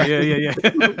 Yeah.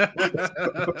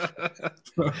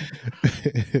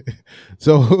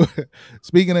 So,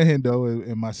 speaking of Hendo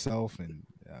and myself, and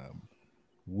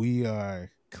we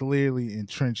are clearly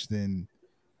entrenched in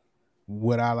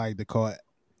what I like to call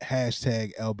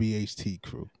hashtag LBHT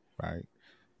crew, right?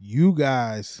 You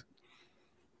guys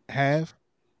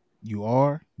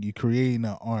you're creating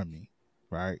an army,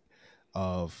 right,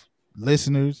 of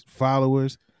listeners,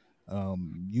 followers.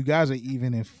 You guys are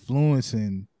even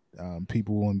influencing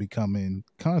people and becoming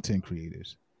content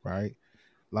creators, right?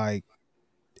 Like,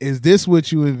 is this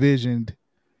what you envisioned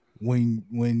when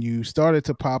you started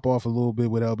to pop off a little bit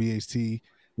with LBHT?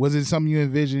 Was it something you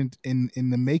envisioned in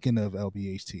the making of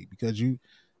LBHT? Because you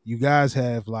guys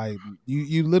have like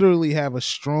you literally have a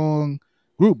strong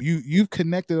group. You've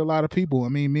connected a lot of people. I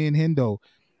mean, me and Hendo,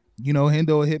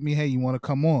 Hendo hit me, hey, you want to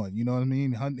come on? You know what I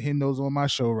mean? Hendo's on my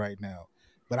show right now.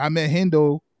 But I met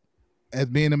Hendo as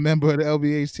being a member of the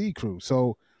LBHT crew.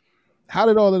 So how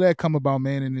did all of that come about,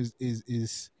 man? And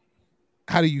is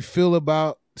how do you feel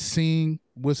about seeing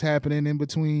what's happening in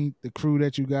between the crew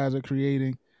that you guys are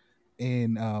creating?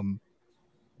 And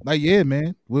yeah,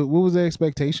 man, what was the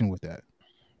expectation with that?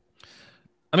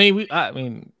 I mean,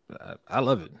 I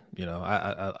love it.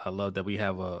 I love that we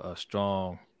have a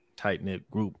strong, tight knit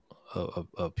group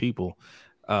of people.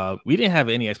 We didn't have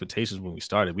any expectations when we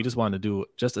started. We just wanted to do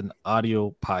just an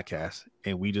audio podcast,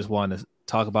 and we just wanted to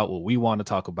talk about what we want to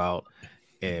talk about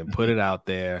and put it out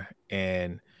there.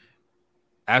 And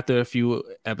after a few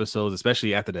episodes,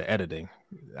 especially after the editing,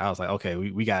 I was like, okay,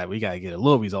 we got to get a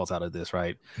little results out of this,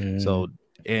 right? So,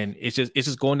 and it's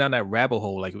just going down that rabbit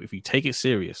hole. Like, if you take it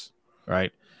serious,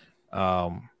 right?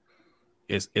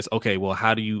 It's okay. Well,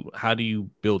 how do you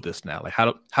build this now? Like,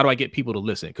 how do I get people to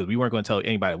listen? Because we weren't going to tell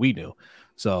anybody we knew.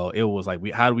 So it was like,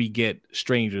 how do we get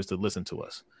strangers to listen to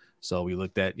us? So we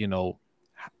looked at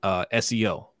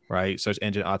SEO, right? Search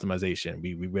engine optimization.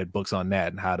 We read books on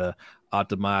that and how to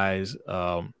optimize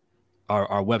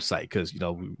our website, because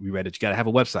we read that you got to have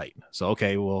a website. So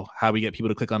okay, well, how do we get people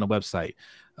to click on the website?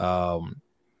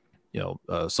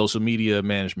 Social media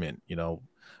management.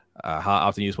 How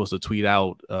often you're supposed to tweet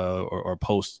out or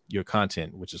post your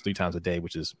content, which is 3 times a day,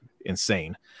 which is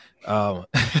insane. All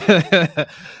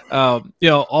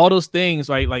those things,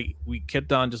 right? Like, we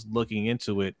kept on just looking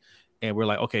into it, and we're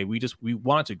like, okay, we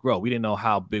wanted to grow. We didn't know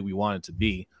how big we wanted to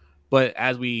be, but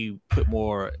as we put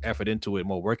more effort into it,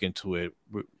 more work into it,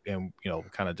 and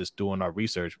kind of just doing our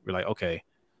research, we're like, okay,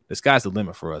 the sky's the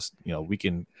limit for us. We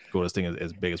can grow this thing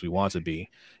as big as we want to be.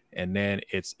 And then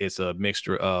it's a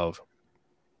mixture of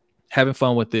having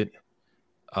fun with it,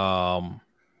 growing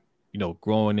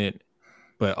it,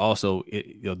 but also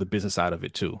the business side of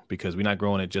it too, because we're not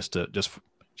growing it just to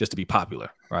be popular,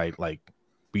 right? Like,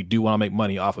 we do want to make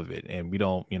money off of it, and we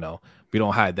don't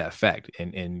hide that fact.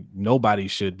 And nobody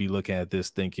should be looking at this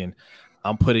thinking,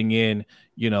 I'm putting in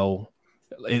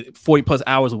 40 plus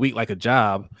hours a week like a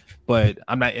job, but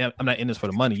I'm not in this for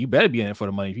the money. You better be in it for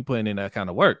the money if you're putting in that kind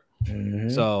of work.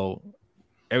 So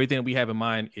everything that we have in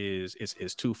mind is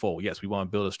twofold. Yes, we want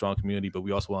to build a strong community, but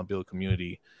we also want to build a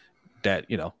community that,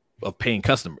 of paying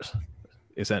customers,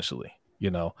 essentially,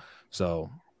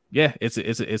 So yeah, it's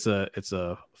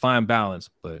a fine balance,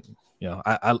 but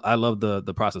I love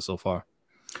the process so far.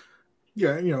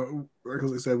 Yeah, like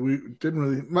I said, we didn't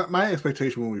really. My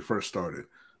expectation when we first started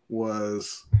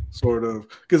was sort of,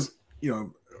 because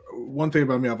one thing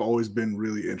about me, I've always been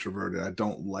really introverted. I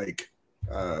don't like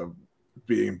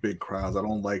being in big crowds. I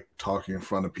don't like talking in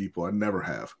front of people. I never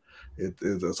have.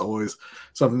 It's always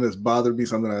something that's bothered me,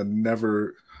 something I've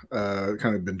never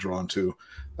kind of been drawn to.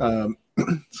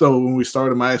 So when we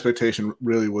started, my expectation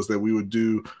really was that we would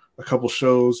do a couple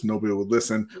shows, nobody would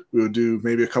listen. We would do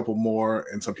maybe a couple more,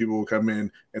 and some people would come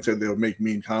in and say they would make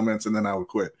mean comments, and then I would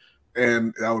quit,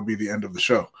 and that would be the end of the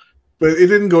show. But it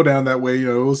didn't go down that way. It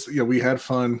was, we had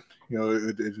fun.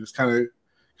 It just kind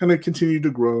of continued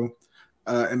to grow.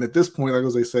 And at this point, like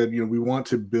as I said, we want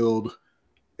to build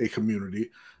a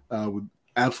community. We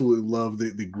absolutely love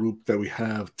the group that we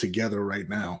have together right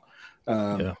now.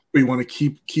 We want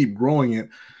to keep growing it.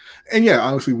 And yeah,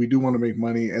 obviously we do want to make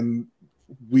money, and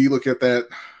we look at that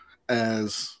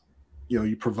as,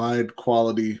 you provide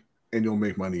quality and you'll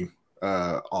make money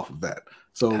off of that.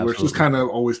 So absolutely. We're just kind of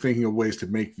always thinking of ways to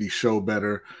make the show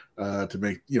better, to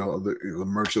make, the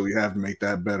merch that we have, to make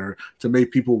that better, to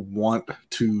make people want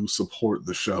to support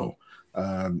the show.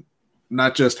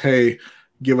 Not just, hey,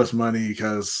 give us money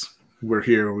because we're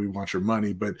here and we want your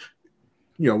money, but,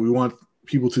 we want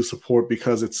people to support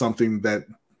because it's something that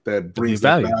brings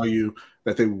the value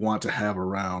that they want to have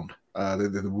around,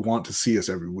 that they want to see us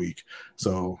every week.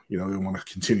 So, they want to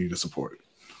continue to support it.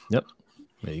 Yep.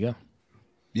 There you go.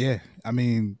 Yeah, I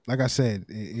mean, like I said,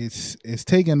 it's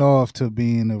taken off to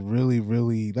being a really,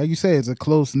 really, like you say, it's a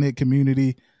close knit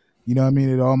community. You know what I mean?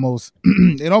 It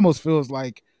almost feels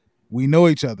like we know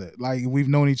each other, like we've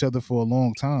known each other for a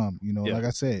long time. Like I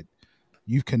said,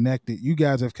 you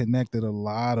guys have connected a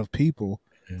lot of people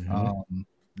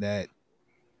that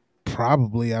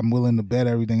probably, I'm willing to bet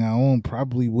everything I own,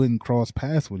 probably wouldn't cross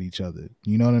paths with each other.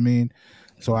 You know what I mean?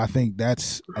 So I think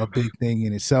that's a big thing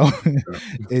in itself.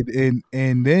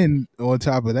 and then on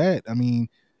top of that, I mean,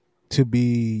 to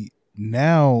be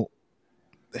now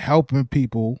helping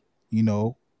people, you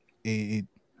know,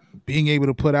 being able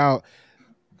to put out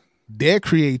their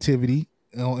creativity,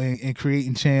 you know, and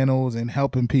creating channels and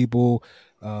helping people,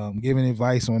 giving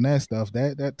advice on that stuff.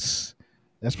 That's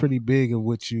pretty big of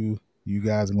what you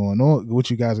guys are going on. What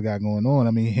you guys got going on.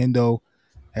 I mean, Hendo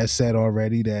has said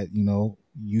already that, you know,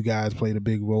 you guys played a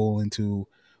big role into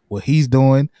what he's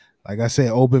doing. Like I said,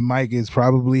 Open Mic is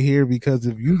probably here because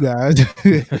of you guys.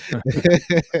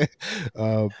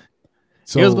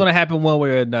 So it was going to happen one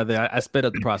way or another. I sped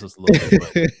up the process a little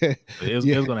bit, but it was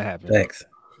going to happen. Thanks.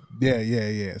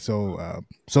 Yeah. So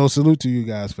salute to you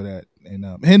guys for that. And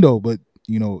Hendo, but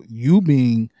you know, you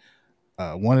being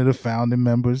one of the founding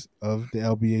members of the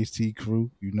LBHT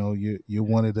crew, you know, you're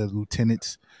one of the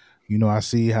lieutenants. You know, I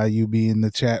see how you be in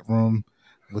the chat room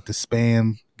with the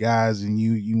spam guys, and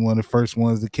you one of the first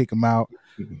ones to kick them out.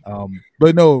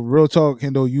 But no, real talk,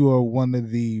 Hendo, you are one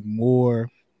of the more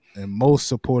and most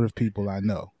supportive people I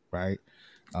know, right?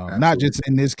 Not just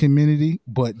in this community,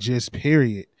 but just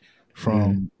period.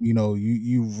 From you know,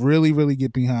 you really, really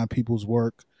get behind people's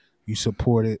work, you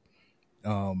support it,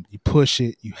 you push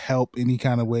it, you help any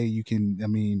kind of way you can. I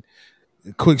mean,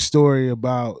 a quick story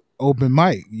about Open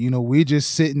Mic. You know, we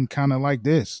just sitting kind of like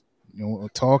this, you know,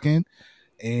 talking,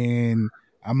 and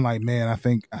I'm like, man, I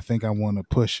think I want to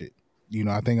push it. You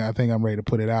know, I think I'm ready to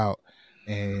put it out.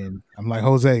 And I'm like,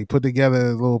 Jose, put together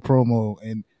a little promo.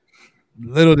 And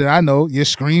little did I know, your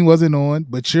screen wasn't on,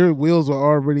 but your wheels were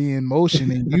already in motion,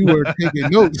 and you were taking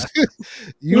notes.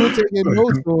 You were taking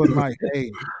notes on, like,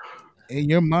 hey, in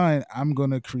your mind, I'm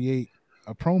gonna create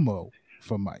a promo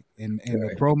for Mike, and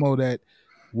the promo that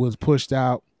was pushed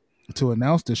out to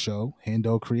announce the show,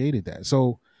 Hendo created that.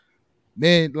 So,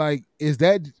 man, like, is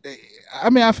that?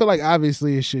 I mean, I feel like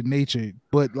obviously it's your nature,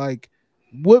 but like,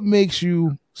 what makes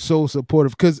you so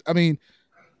supportive? Because I mean,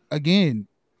 again,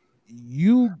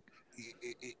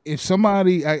 if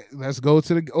somebody, let's go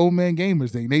to the old man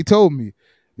gamers thing. They told me,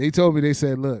 they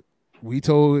said, look, we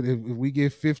told if we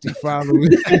get 50 followers,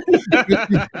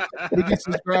 50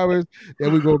 subscribers,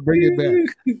 then we're gonna bring it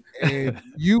back. And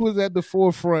you was at the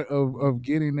forefront of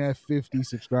getting that 50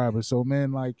 subscribers. So,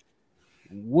 man, like,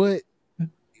 what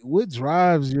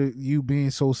drives you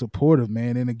being so supportive,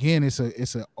 man? And again, it's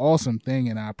an awesome thing,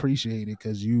 and I appreciate it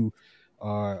because you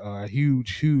are a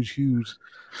huge,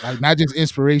 like, not just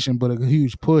inspiration, but a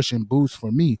huge push and boost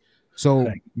for me.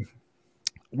 So,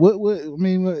 what I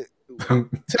mean,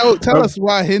 tell us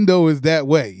why Hendo is that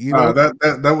way. You know,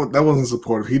 that wasn't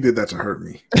supportive. He did that to hurt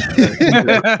me.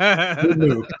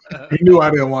 He knew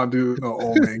I didn't want to do no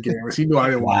old man gamers. He knew I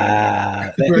didn't want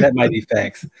to. That might be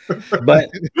facts. But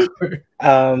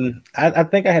I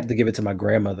think I have to give it to my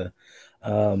grandmother.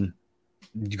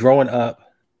 Growing up,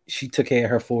 she took care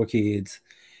of her 4 kids,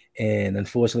 and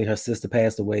unfortunately her sister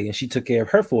passed away, and she took care of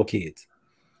her 4 kids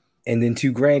and then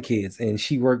 2 grandkids, and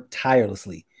she worked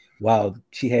tirelessly. While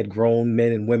she had grown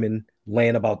men and women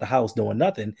laying about the house doing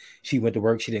nothing, she went to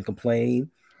work. She didn't complain.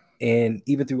 And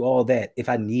even through all that, if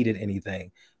I needed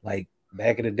anything, like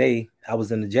back in the day, I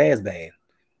was in the jazz band.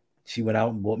 She went out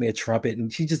and bought me a trumpet,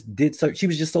 and she just did so. She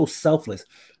was just so selfless.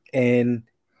 And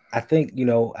I think, you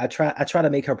know, I try to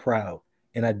make her proud,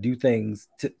 and I do things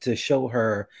to show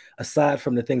her, aside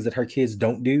from the things that her kids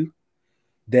don't do,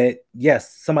 that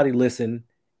yes, somebody listened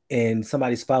and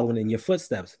somebody's following in your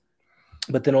footsteps.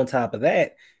 But then on top of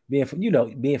that, being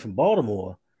from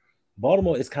Baltimore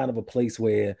is kind of a place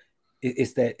where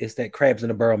it's that crabs in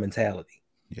the barrel mentality.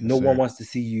 Yes, no one wants to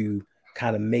see you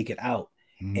kind of make it out.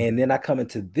 Mm-hmm. And then I come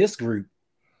into this group,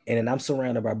 and then I'm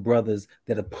surrounded by brothers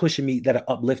that are pushing me, that are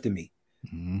uplifting me.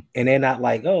 Mm-hmm. And they're not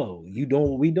like, oh, you doing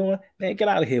what we doing? Man, get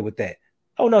out of here with that.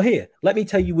 Oh no, here, let me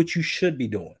tell you what you should be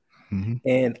doing. Mm-hmm.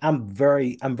 And I'm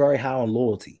very high on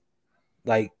loyalty,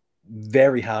 like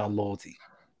very high on loyalty.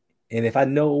 And if I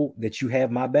know that you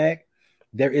have my back,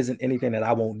 there isn't anything that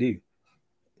I won't do.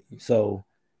 So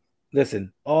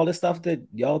listen, all this stuff that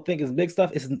y'all think is big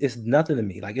stuff, it's nothing to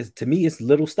me. Like, to me, it's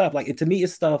little stuff. Like, to me,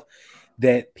 it's stuff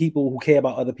that people who care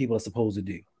about other people are supposed to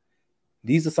do.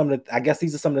 These are some of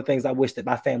the things I wish that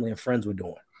my family and friends were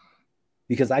doing.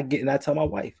 Because I tell my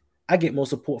wife, I get more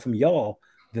support from y'all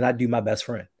than I do my best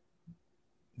friend,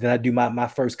 than I do my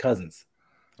first cousins.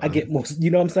 I get more, you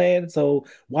know what I'm saying? So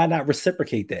why not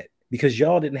reciprocate that? Because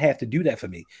y'all didn't have to do that for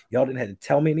me. Y'all didn't have to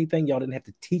tell me anything. Y'all didn't have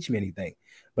to teach me anything.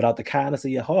 But out the kindness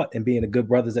of your heart and being the good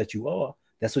brothers that you are,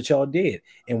 that's what y'all did.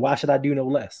 And why should I do no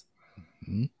less?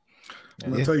 Mm-hmm.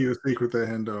 I'm going to tell you a secret there,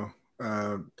 Hendo.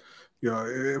 You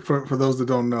know, for those that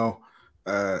don't know,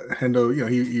 Hendo,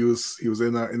 he was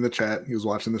in the chat. He was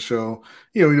watching the show.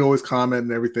 He'd always comment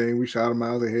and everything. We shout him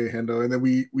out, like, "Hey, Hendo!" And then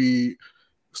we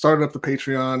started up the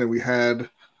Patreon, and we had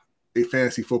a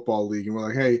fantasy football league, and we're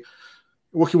like, "Hey,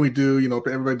 what can we do?"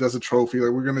 Everybody does a trophy.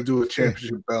 Like, we're gonna do a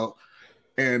championship belt.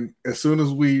 And as soon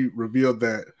as we revealed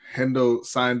that, Hendo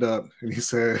signed up, and he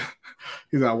said,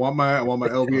 "I want my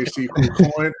LBHT crew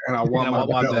coin, and I want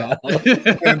my belt."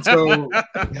 And so,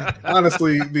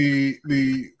 honestly, the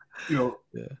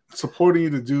supporting you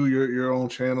to do your own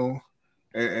channel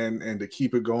and to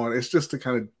keep it going, it's just to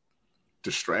kind of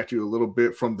distract you a little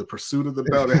bit from the pursuit of the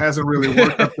belt. It hasn't really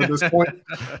worked up to this point,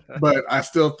 but I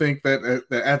still think that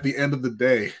at the end of the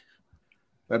day,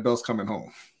 that belt's coming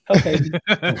home. Okay.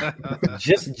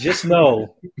 just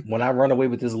know, when I run away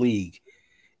with this league,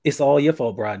 it's all your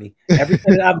fault, Rodney.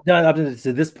 Everything that I've done up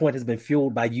to this point has been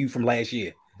fueled by you from last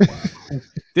year. Wow.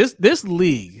 This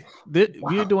league,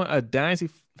 we're doing a dynasty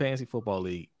fantasy football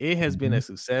league. It has been a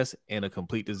success and a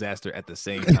complete disaster at the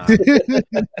same time.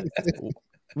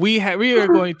 We are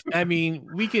going to, I mean,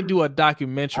 we can do a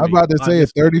documentary. I'm about to say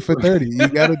it's 30 for 30. You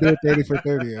got to do it 30 for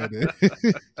 30 on it.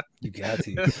 You got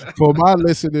to. For my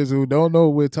listeners who don't know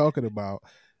what we're talking about,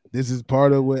 this is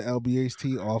part of what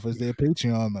LBHT offers their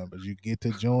Patreon members. You get to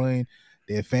join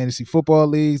their fantasy football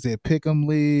leagues, their pick'em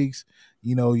leagues.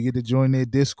 You get to join their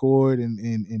Discord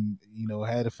and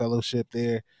had a fellowship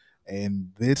there.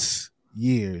 And this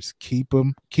year's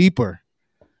Keeper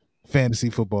Fantasy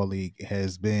Football League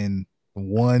has been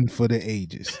one for the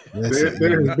ages.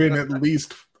 There have been at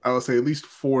least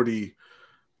 40,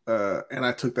 and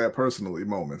I took that personally,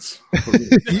 moments.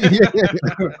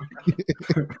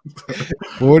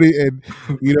 40, and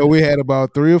we had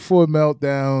about 3 or 4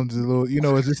 meltdowns. A little,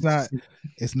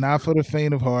 it's not for the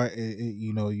faint of heart.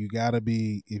 You gotta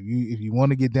be, if you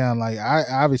want to get down. Like, I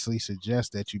obviously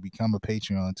suggest that you become a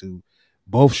Patreon to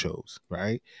both shows,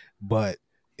 right? But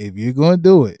if you're gonna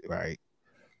do it, right,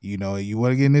 you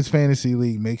want to get in this fantasy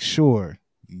league, make sure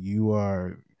you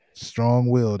are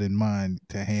strong-willed in mind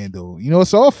to handle.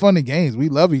 It's all fun and games. We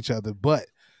love each other, but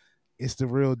it's the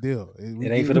real deal.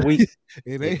 It ain't for the weak.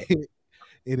 It ain't.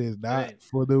 It is not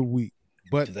for the weak.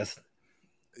 But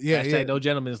hashtag no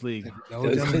gentlemen's league.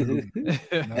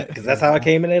 Because that's how I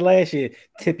came in there last year,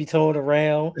 tippy-toeing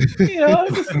around.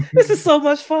 This is so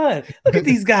much fun. Look at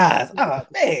these guys. Oh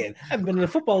man, I haven't been in a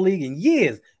football league in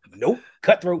years. Nope,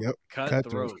 cutthroat. Yep.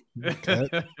 Cutthroat.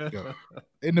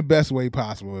 In the best way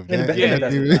possible.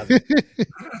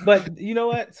 But you know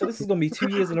what? So this is going to be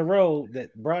 2 years in a row that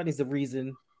Rodney's the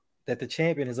reason that the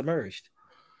champion has emerged.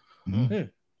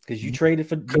 Because you traded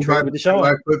with Deshaun.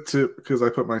 Because I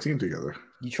put my team together.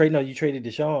 You traded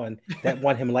Deshaun that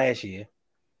won him last year,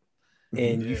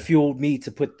 and you fueled me to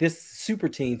put this super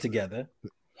team together.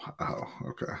 Oh,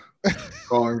 okay.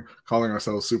 calling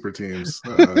ourselves super teams.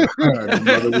 I didn't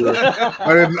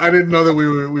know that we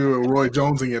were Roy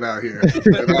Jonesing it out here.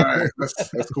 But, all right,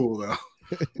 that's cool though.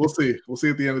 We'll see. We'll see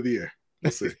at the end of the year.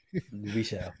 We'll see. We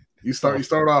shall. You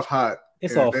start off hot.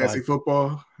 It's all fantasy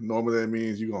football. Normally that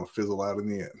means you're gonna fizzle out in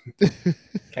the end.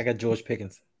 I got George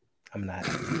Pickens. I'm not.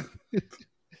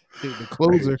 The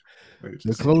closer.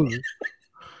 The closer.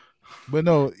 But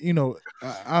no,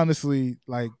 honestly,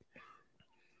 like,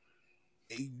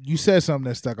 you said something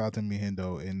that stuck out to me,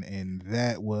 Hendo, and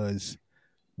that was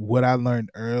what I learned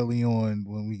early on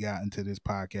when we got into this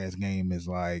podcast game is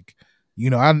like,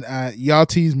 I y'all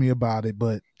tease me about it,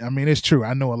 but I mean, it's true.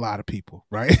 I know a lot of people,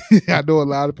 right? I know a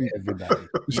lot of people. Everybody.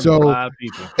 So, a lot of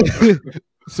people.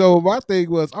 So my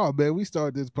thing was, oh man, we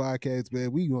started this podcast,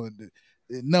 man.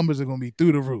 The numbers are going to be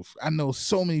through the roof. I know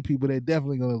so many people that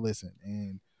definitely going to listen,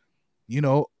 and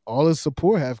all the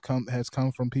support has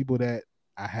come from people that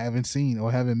I haven't seen or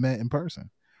haven't met in person.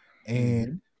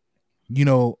 And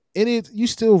it is, you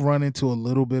still run into a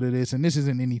little bit of this, and this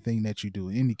isn't anything that you do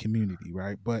in any community,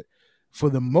 right? But for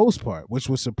the most part, which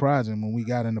was surprising when we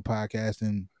got into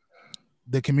podcasting,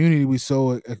 the community was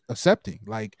so accepting.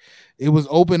 Like, it was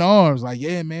open arms, like,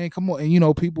 yeah, man, come on.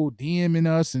 And people DMing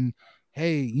us and,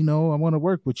 hey, I want to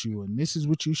work with you, and this is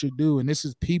what you should do. And this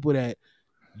is people that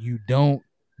you don't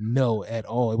know at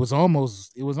all. It was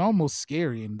almost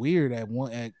scary and weird at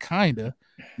kinda,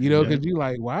 because you're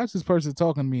like, why is this person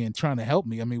talking to me and trying to help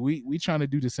me? I mean, we trying to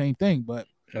do the same thing, but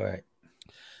all right,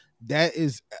 that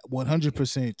is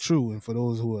 100% true. And for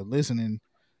those who are listening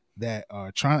that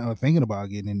are thinking about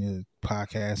getting into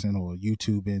podcasting or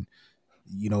YouTube, and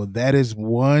that is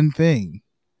one thing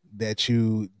that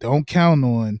you don't count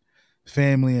on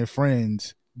family and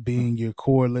friends being your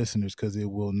core listeners, because it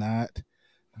will not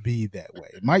be that way.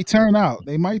 They might turn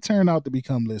out to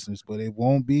become listeners, but it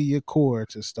won't be your core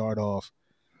to start off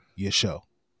your show.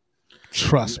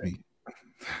 Trust me.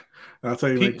 I'll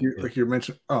tell you, like you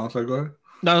mentioned. Oh, sorry, go ahead.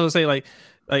 No, I was gonna say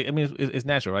I mean, it's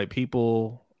natural, right?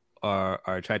 People are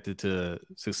attracted to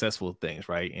successful things,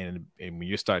 right? And when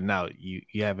you're starting out, you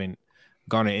haven't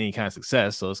garnered any kind of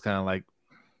success, so it's kind of like,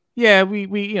 yeah,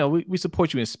 we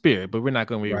support you in spirit, but we're not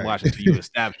going to be watching until you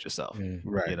establish yourself,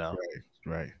 right?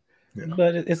 Yeah.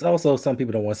 But it's also some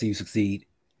people don't want to see you succeed.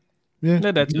 Yeah,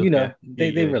 that's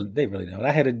they really don't.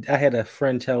 I had a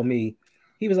friend tell me,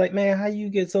 he was like, man, how you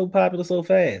get so popular so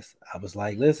fast? I was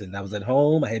like, listen, I was at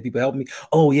home. I had people help me.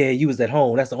 Oh yeah, you was at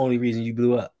home. That's the only reason you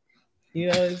blew up.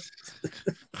 You know.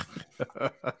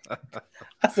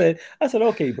 I said,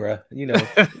 okay, bro. You know,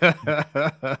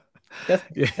 that's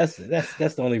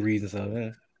the only reason.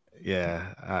 So.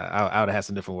 Yeah, I would have had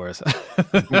some different words.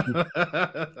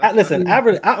 Listen,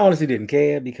 I honestly didn't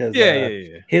care because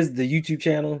the YouTube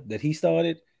channel that he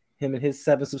started, him and his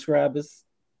 7 subscribers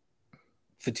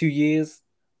for 2 years,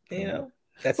 you know,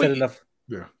 that's said enough.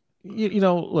 Yeah, you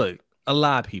know, look, a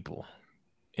lot of people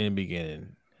in the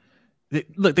beginning, they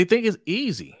think it's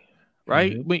easy,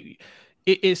 right? When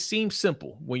it seems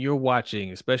simple when you're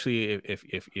watching, especially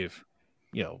if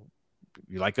you know,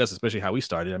 you like us, especially how we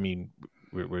started. I mean,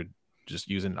 we're just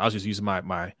using. I was just using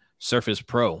my Surface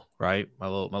Pro, right? My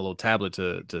little tablet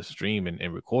to stream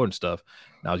and record and stuff.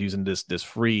 And I was using this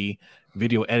free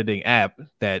video editing app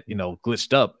that, you know,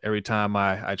 glitched up every time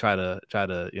I try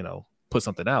to you know, put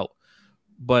something out.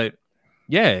 But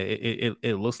yeah,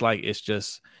 it looks like it's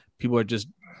just people are just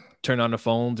turning on their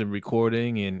phones and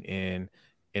recording and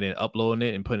then uploading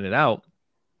it and putting it out,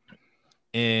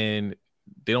 and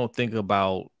they don't think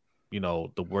about, you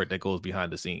know, the work that goes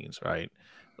behind the scenes, right?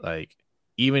 Like,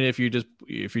 even if you're just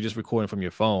recording from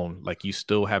your phone, like, you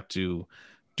still have to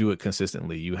do it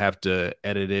consistently. You have to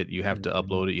edit it, you have to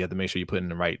upload it, you have to make sure you put in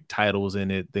the right titles in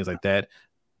it, things like that.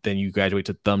 Then you graduate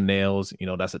to thumbnails. You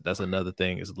know, that's another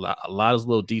thing. It's a lot of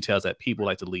little details that people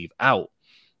like to leave out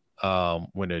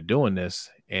when they're doing this.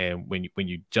 And when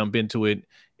you jump into it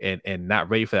and not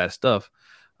ready for that stuff,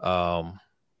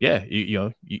 yeah, you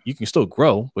know, you can still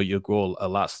grow, but you'll grow a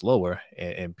lot slower.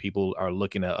 And people are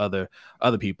looking at other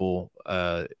people,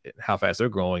 how fast they're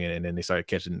growing, and then they start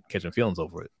catching feelings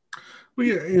over it. Well,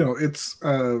 yeah, you know, it's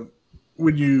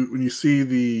when you see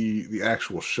the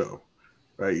actual show,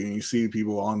 right? And you see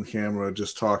people on camera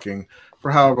just talking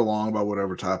for however long about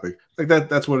whatever topic, like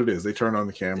that's what it is. They turn on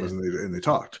the cameras and they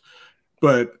talked.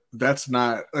 But that's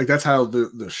not, like, that's how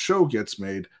the show gets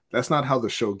made. That's not how the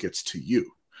show gets to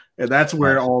you. And that's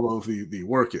where all of the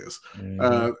work is.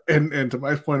 And to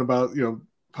my point about, you know,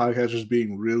 podcasters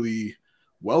being really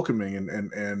welcoming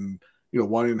and you know,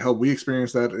 wanting to help. We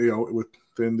experienced that, you know,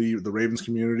 within the Ravens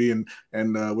community and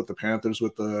with the Panthers,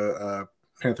 with the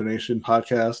Panther Nation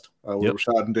podcast with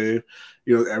Rashad and Dave.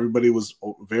 You know, everybody was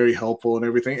very helpful and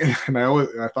everything. And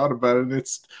I thought about it, and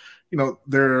it's, you know,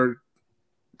 there are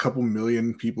couple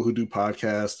million people who do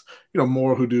podcasts, you know,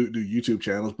 more who do YouTube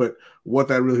channels, but what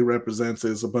that really represents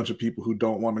is a bunch of people who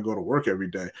don't want to go to work every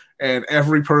day. And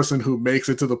every person who makes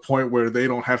it to the point where they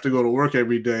don't have to go to work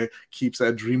every day keeps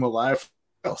that dream alive.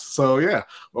 So yeah,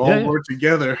 we'll all work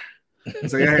together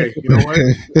and say, hey, you know what?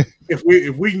 if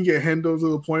we can get Hendo to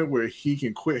the point where he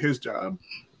can quit his job,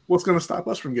 what's going to stop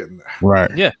us from getting there? Right.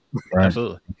 Yeah, right.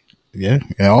 Absolutely. Yeah.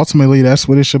 And ultimately, that's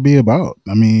what it should be about.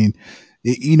 I mean,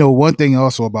 you know, one thing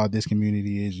also about this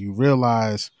community is you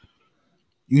realize,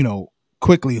 you know,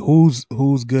 quickly who's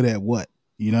good at what.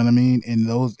 You know what I mean?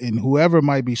 And whoever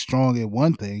might be strong at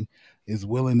one thing is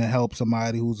willing to help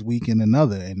somebody who's weak in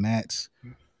another. And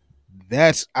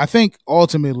that's I think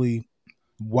ultimately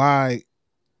why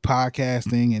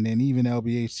podcasting, and then even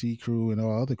LBHC crew and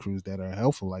all other crews that are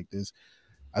helpful like this,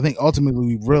 I think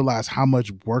ultimately we realize how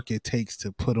much work it takes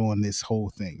to put on this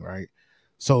whole thing, right?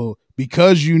 So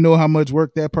because you know how much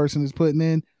work that person is putting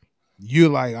in, you're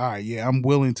like, all right, yeah, I'm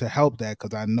willing to help that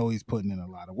because I know he's putting in a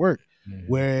lot of work.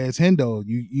 Whereas Hendo,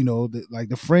 you know, like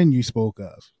the friend you spoke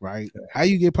of, right? How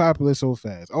you get popular so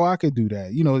fast? Oh, I could do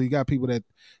that. You know, you got people that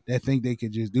think they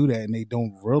could just do that, and they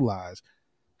don't realize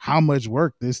how much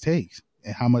work this takes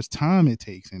and how much time it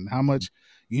takes and how much,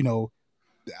 you know,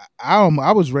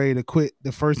 I was ready to quit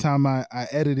the first time I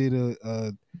edited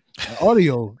a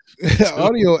audio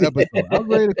episode. I was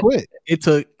ready to quit. It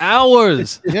took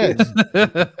hours. Yes.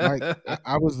 Like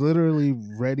I was literally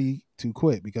ready to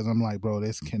quit because I'm like, bro,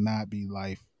 this cannot be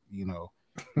life, you know.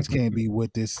 This can't be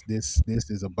what this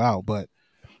is about. But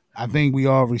I think we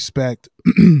all respect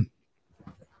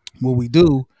what we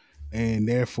do, and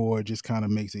therefore it just kind of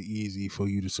makes it easy for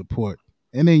you to support.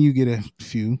 And then you get a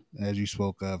few, as you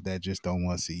spoke of, that just don't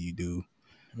want to see you do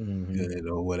good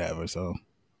or whatever. So,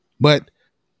 but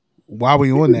while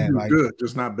we on that, You're like, good,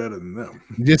 just not better than them.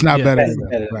 just not Yeah, better That's than them,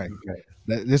 better. right? Right.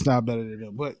 It's not better than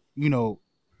them. But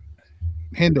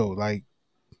Hendo, like,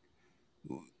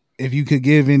 if you could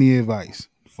give any advice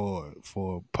for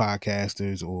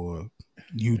podcasters or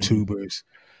YouTubers,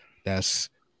 that's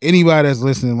anybody that's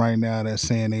listening right now that's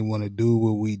saying they want to do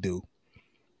what we do,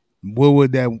 what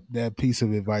would that piece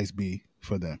of advice be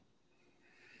for them?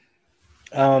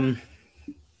 The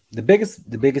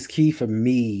biggest key for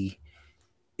me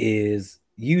is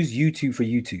use YouTube for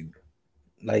YouTube.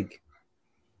 Like,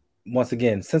 once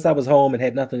again, since I was home and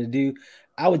had nothing to do,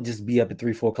 I would just be up at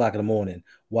 3, 4 o'clock in the morning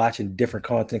watching different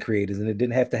content creators, and it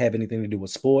didn't have to have anything to do with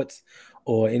sports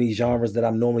or any genres that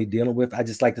I'm normally dealing with. I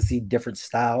just like to see different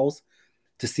styles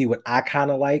to see what I kind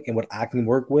of like and what I can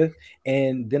work with.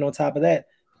 And then on top of that,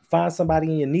 find somebody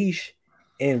in your niche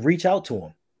and reach out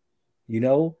to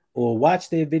them, or watch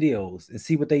their videos and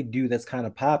see what they do that's kind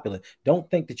of popular.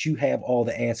 Don't think that you have all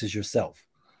the answers yourself.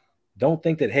 Don't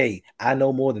think that, hey, I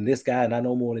know more than this guy and I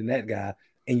know more than that guy,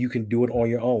 and you can do it on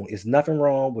your own. It's nothing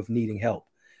wrong with needing help.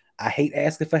 I hate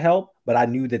asking for help, but I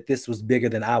knew that this was bigger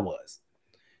than I was.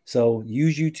 So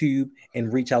use YouTube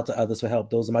and reach out to others for help.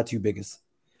 Those are my two biggest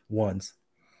ones.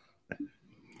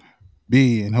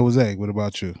 B and Jose, what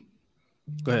about you?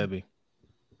 Go ahead, B.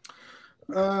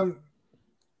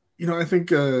 I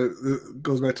think it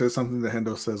goes back to something that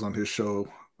Hendo says on his show,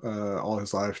 all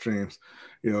his live streams.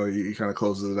 He kind of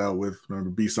closes it out with, remember,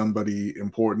 be somebody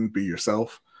important, be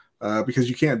yourself, because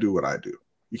you can't do what I do.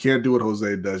 You can't do what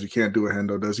Jose does. You can't do what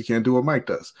Hendo does. You can't do what Mike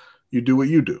does. You do what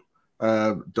you do.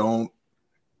 Don't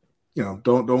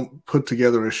put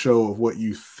together a show of what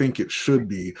you think it should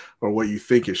be or what you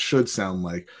think it should sound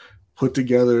like. Put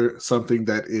together something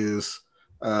that is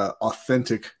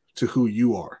authentic to who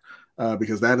you are,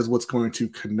 because that is what's going to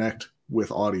connect with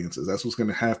audiences. That's what's going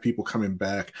to have people coming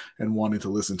back and wanting to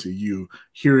listen to you,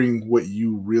 hearing what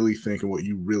you really think and what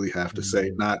you really have to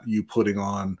say, not you putting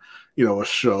on, a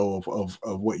show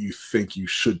of what you think you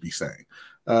should be saying.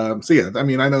 So yeah, I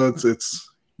mean, I know it's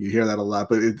you hear that a lot,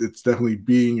 but it's definitely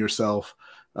being yourself,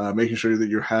 making sure that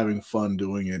you're having fun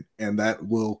doing it, and that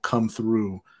will come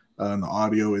through in the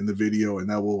audio, in the video, and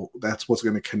that's what's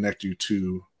going to connect you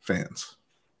to fans.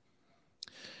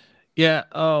 Yeah.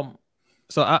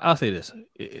 So I'll say this,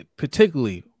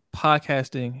 particularly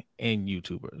podcasting and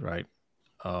YouTubers, right?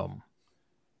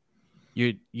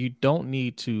 You don't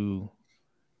need to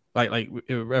like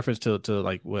in reference to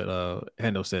like what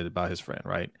Hendo said about his friend,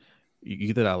 right? You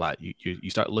get that a lot. You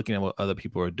start looking at what other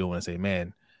people are doing and say,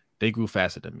 man, they grew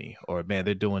faster than me, or man,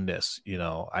 they're doing this.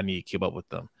 I need to keep up with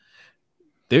them.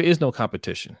 There is no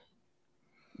competition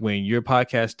when you're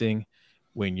podcasting.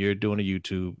 When you're doing a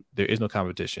YouTube, there is no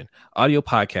competition. Audio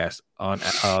podcasts on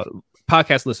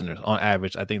podcast listeners on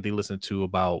average, I think they listen to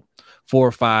about 4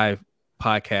 or 5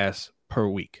 podcasts per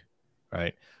week,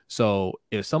 right? So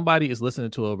if somebody is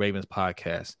listening to a Ravens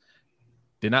podcast,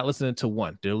 they're not listening to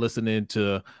one; they're listening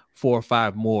to 4 or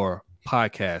 5 more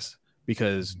podcasts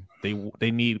because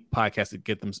they need podcasts to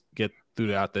get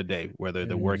throughout the day, whether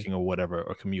they're working or whatever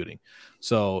or commuting.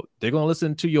 So they're going to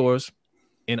listen to yours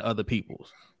and other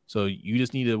people's. So you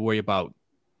just need to worry about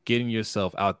getting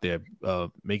yourself out there,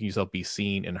 making yourself be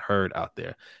seen and heard out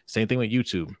there. Same thing with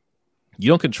YouTube. You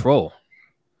don't control,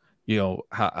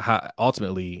 how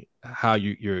ultimately how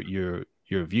you're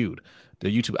viewed. The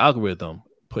YouTube algorithm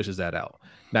pushes that out.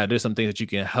 Now, there's some things that you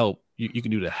can you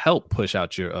can do to help push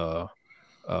out your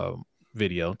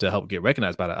video to help get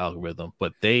recognized by the algorithm,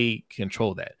 but they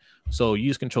control that. So you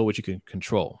just control what you can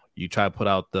control. You try to put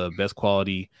out the best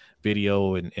quality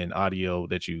video and audio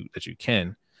that you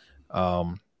can,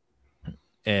 and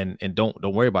don't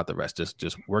worry about the rest.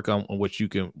 Just work on what you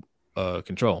can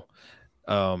control.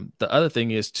 The other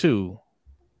thing is too,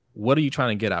 what are you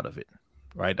trying to get out of it?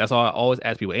 Right. That's all I always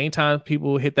ask people. Anytime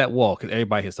people hit that wall, because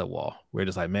everybody hits that wall, we're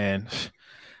just like, man,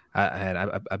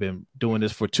 I've been doing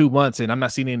this for 2 months and I'm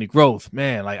not seeing any growth,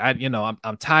 man. Like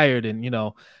I'm tired and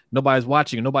nobody's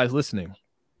watching, nobody's listening.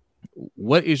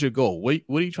 What is your goal? What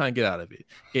are you trying to get out of it?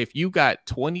 If you got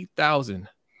 20,000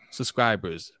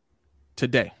 subscribers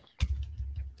today,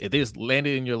 if they just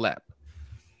landed in your lap,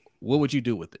 what would you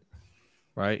do with it?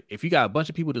 Right? If you got a bunch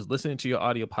of people just listening to your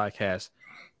audio podcast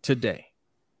today,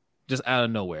 just out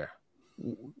of nowhere,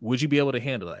 would you be able to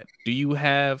handle that? Do you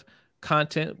have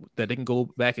content that they can go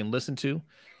back and listen to?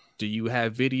 Do you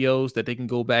have videos that they can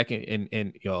go back and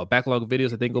a backlog of videos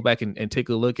that they can go back and take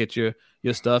a look at your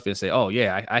stuff and say, oh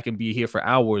yeah, I can be here for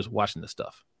hours watching this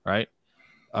stuff, right?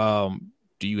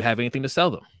 Do you have anything to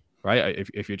sell them, right?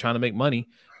 If you're trying to make money,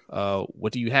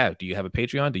 what do you have? Do you have a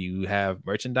Patreon? Do you have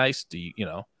merchandise? Do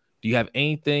you have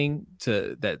anything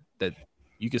that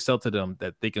you can sell to them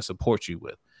that they can support you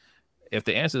with? If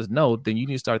the answer is no, then you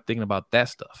need to start thinking about that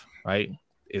stuff, right?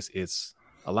 It's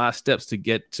a lot of steps to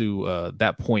get to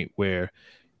that point where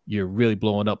you're really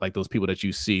blowing up like those people that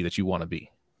you see that you want to be.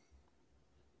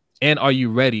 And are you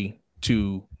ready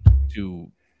to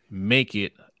make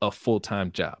it a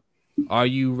full-time job? Are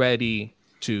you ready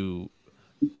to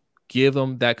give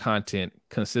them that content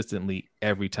consistently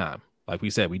every time? Like we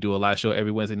said, we do a live show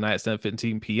every Wednesday night at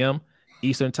 7:15 p.m.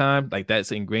 Eastern time. Like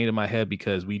that's ingrained in my head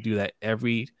because we do that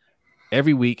every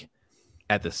week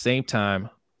at the same time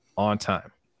on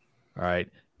time. All right.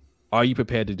 Are you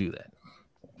prepared to do that?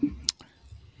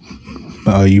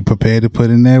 Are you prepared to put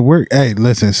in that work? Hey,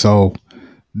 listen, so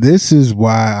this is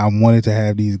why I wanted to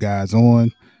have these guys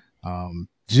on,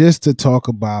 just to talk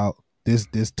about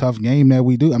this tough game that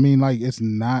we do. I mean, like it's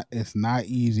not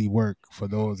easy work for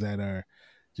those that are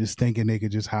just thinking they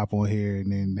could just hop on here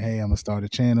and then, hey, I'm gonna start a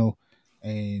channel.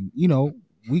 And you know,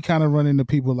 we kind of run into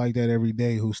people like that every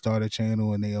day who start a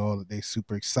channel and they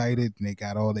super excited and they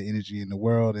got all the energy in the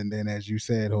world, and then as you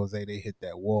said, Jose, they hit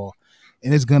that wall,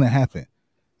 and it's gonna happen.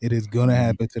 It is gonna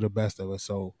happen to the best of us.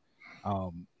 So,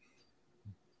 y'all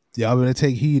better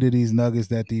take heed of these nuggets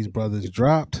that these brothers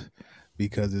dropped,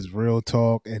 because it's real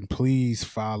talk. And please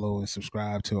follow and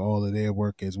subscribe to all of their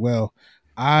work as well.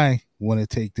 I want to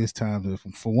take this time to,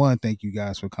 for one, thank you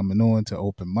guys for coming on to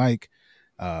Open Mic.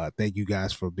 Thank you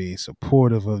guys for being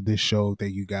supportive of this show.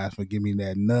 Thank you guys for giving me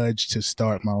that nudge to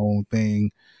start my own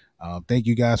thing. Thank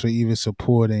you guys for even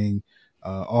supporting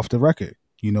Off the Record,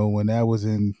 you know, when that was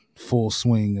in full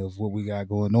swing of what we got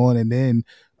going on. And then,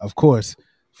 of course,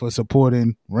 for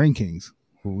supporting Ring Kings,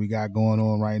 who we got going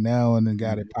on right now, and then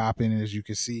got it popping. As you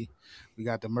can see, we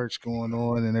got the merch going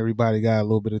on and everybody got a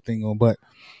little bit of thing on. But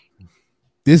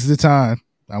this is the time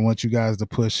I want you guys to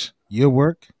push your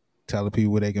work. Tell the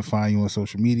people where they can find you on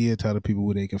social media. Tell the people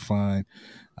where they can find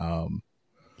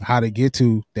how to get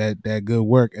to that good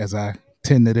work, as I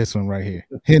tend to this one right here.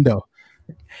 Hendo.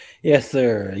 Yes,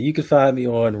 sir. You can find me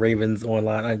on Ravens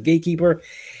Online on Gatekeeper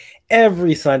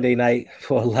every Sunday night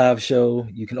for a live show.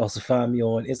 You can also find me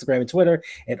on Instagram and Twitter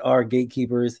at our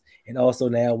Gatekeepers. And also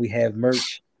now we have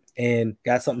merch and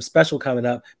got something special coming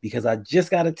up because I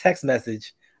just got a text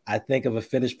message, I think, of a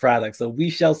finished product. So we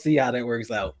shall see how that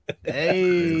works out.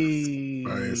 Hey.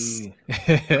 Nice.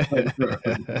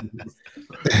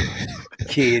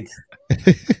 Kids.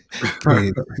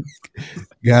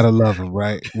 Gotta love him,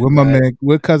 right? With my man,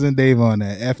 with cousin Dave on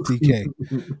that FTK.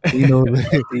 He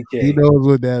knows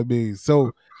what that means.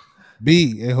 So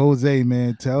B and Jose,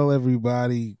 man, tell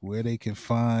everybody where they can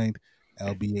find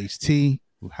LBHT,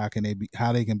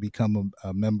 how they can become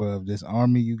a member of this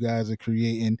army you guys are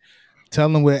creating. Tell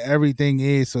them where everything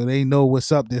is so they know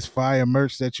what's up. This fire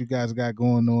merch that you guys got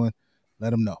going on. Let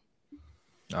them know.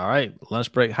 All right.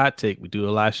 Lunch Break Hot Take. We do a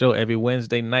live show every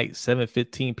Wednesday night,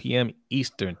 7:15 p.m.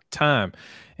 Eastern time.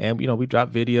 And, you know, we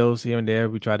drop videos here and there.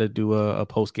 We try to do a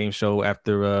post-game show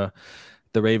after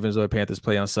the Ravens or Panthers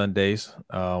play on Sundays.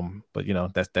 But, you know,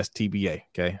 that's TBA,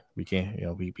 okay? We can't, you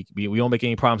know, we don't make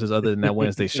any promises other than that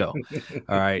Wednesday show.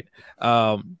 All right.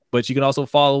 But you can also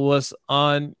follow us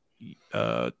on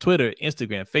Twitter,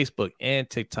 Instagram, Facebook, and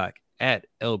TikTok at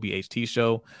LBHT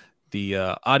Show. The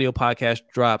audio podcast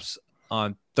drops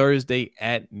on Thursday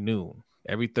at noon.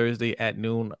 Every Thursday at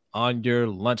noon on your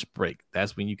lunch break.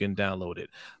 That's when you can download it.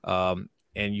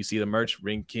 And you see the merch,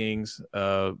 Ring Kings.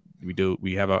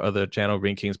 We have our other channel,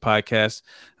 Ring Kings Podcast.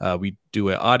 We do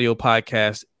an audio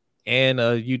podcast and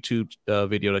a YouTube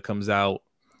video that comes out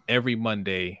every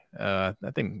Monday. I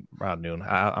think around noon.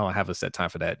 I don't have a set time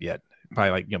for that yet.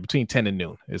 Probably like, you know, between 10 and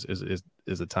noon is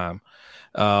the time.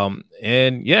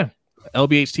 And yeah,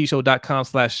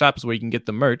 lbhtshow.com/shop is where you can get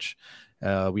the merch.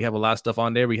 We have a lot of stuff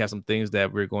on there. We have some things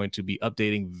that we're going to be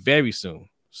updating very soon.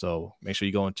 So make sure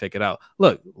you go and check it out.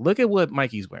 Look at what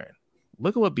Mikey's wearing.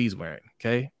 Look at what B's wearing.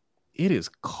 Okay. It is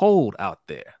cold out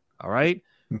there. All right.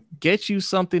 Get you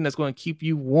something that's going to keep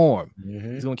you warm.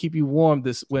 Mm-hmm. It's going to keep you warm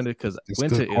this winter because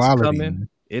winter is coming. Man.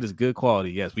 It is good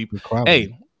quality. Yes. We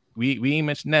ain't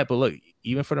mentioned that, but look,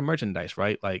 even for the merchandise,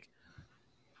 right? Like,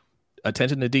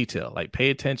 attention to detail, like pay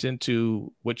attention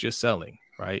to what you're selling,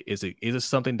 right? Is it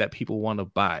something that people want to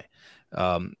buy?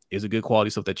 Is it good quality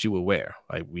stuff that you would wear?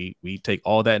 Like we take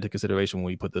all that into consideration when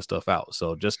we put this stuff out.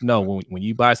 So just know when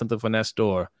you buy something from that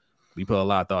store, we put a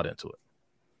lot of thought into it.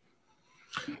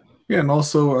 Yeah, and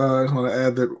also I just want to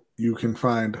add that you can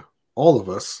find all of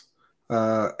us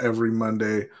every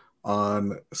Monday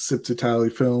on Sip to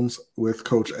Tally Films with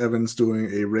Coach Evans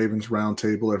doing a Ravens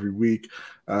roundtable every week.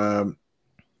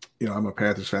 You know, I'm a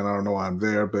Panthers fan. I don't know why I'm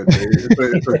there, but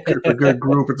it's a good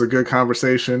group. It's a good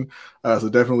conversation. So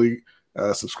definitely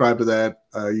Subscribe to that.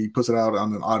 He puts it out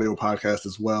on an audio podcast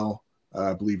as well,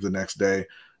 I believe the next day.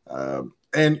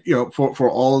 And for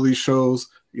all of these shows,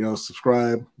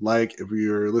 subscribe, like. If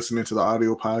you're listening to the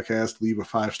audio podcast, leave a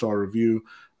 5-star review.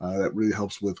 That really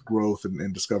helps with growth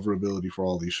and discoverability for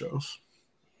all these shows.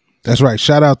 That's right.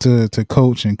 Shout out to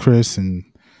Coach and Chris, and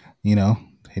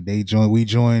we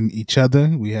join each other.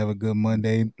 We have a good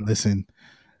Monday. Listen,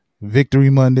 Victory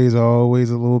Mondays are always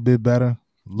a little bit better,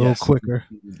 a little quicker.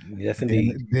 Yes,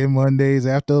 indeed. Than Mondays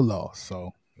after a loss.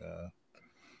 So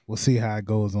we'll see how it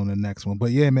goes on the next one.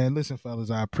 But yeah, man, listen, fellas,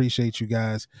 I appreciate you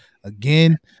guys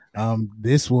again.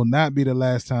 This will not be the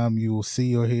last time you will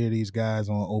see or hear these guys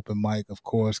on Open Mic, of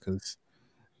course, because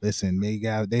listen, they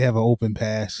have an open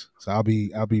pass, so I'll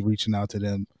be reaching out to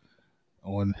them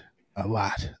on a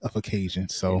lot of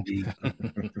occasions. So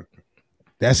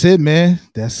that's it, man.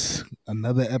 That's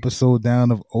another episode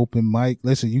down of Open Mic.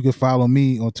 Listen, you can follow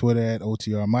me on Twitter at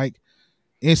OTR Mike,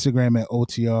 Instagram at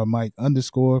OTR Mike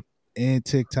 _ and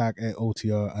TikTok at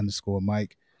OTR _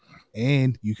 Mike.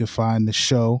 And you can find the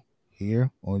show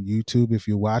here on YouTube if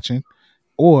you're watching,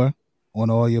 or on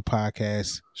all your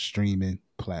podcast streaming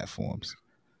platforms.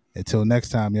 Until next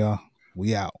time, y'all,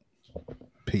 we out.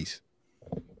 Peace.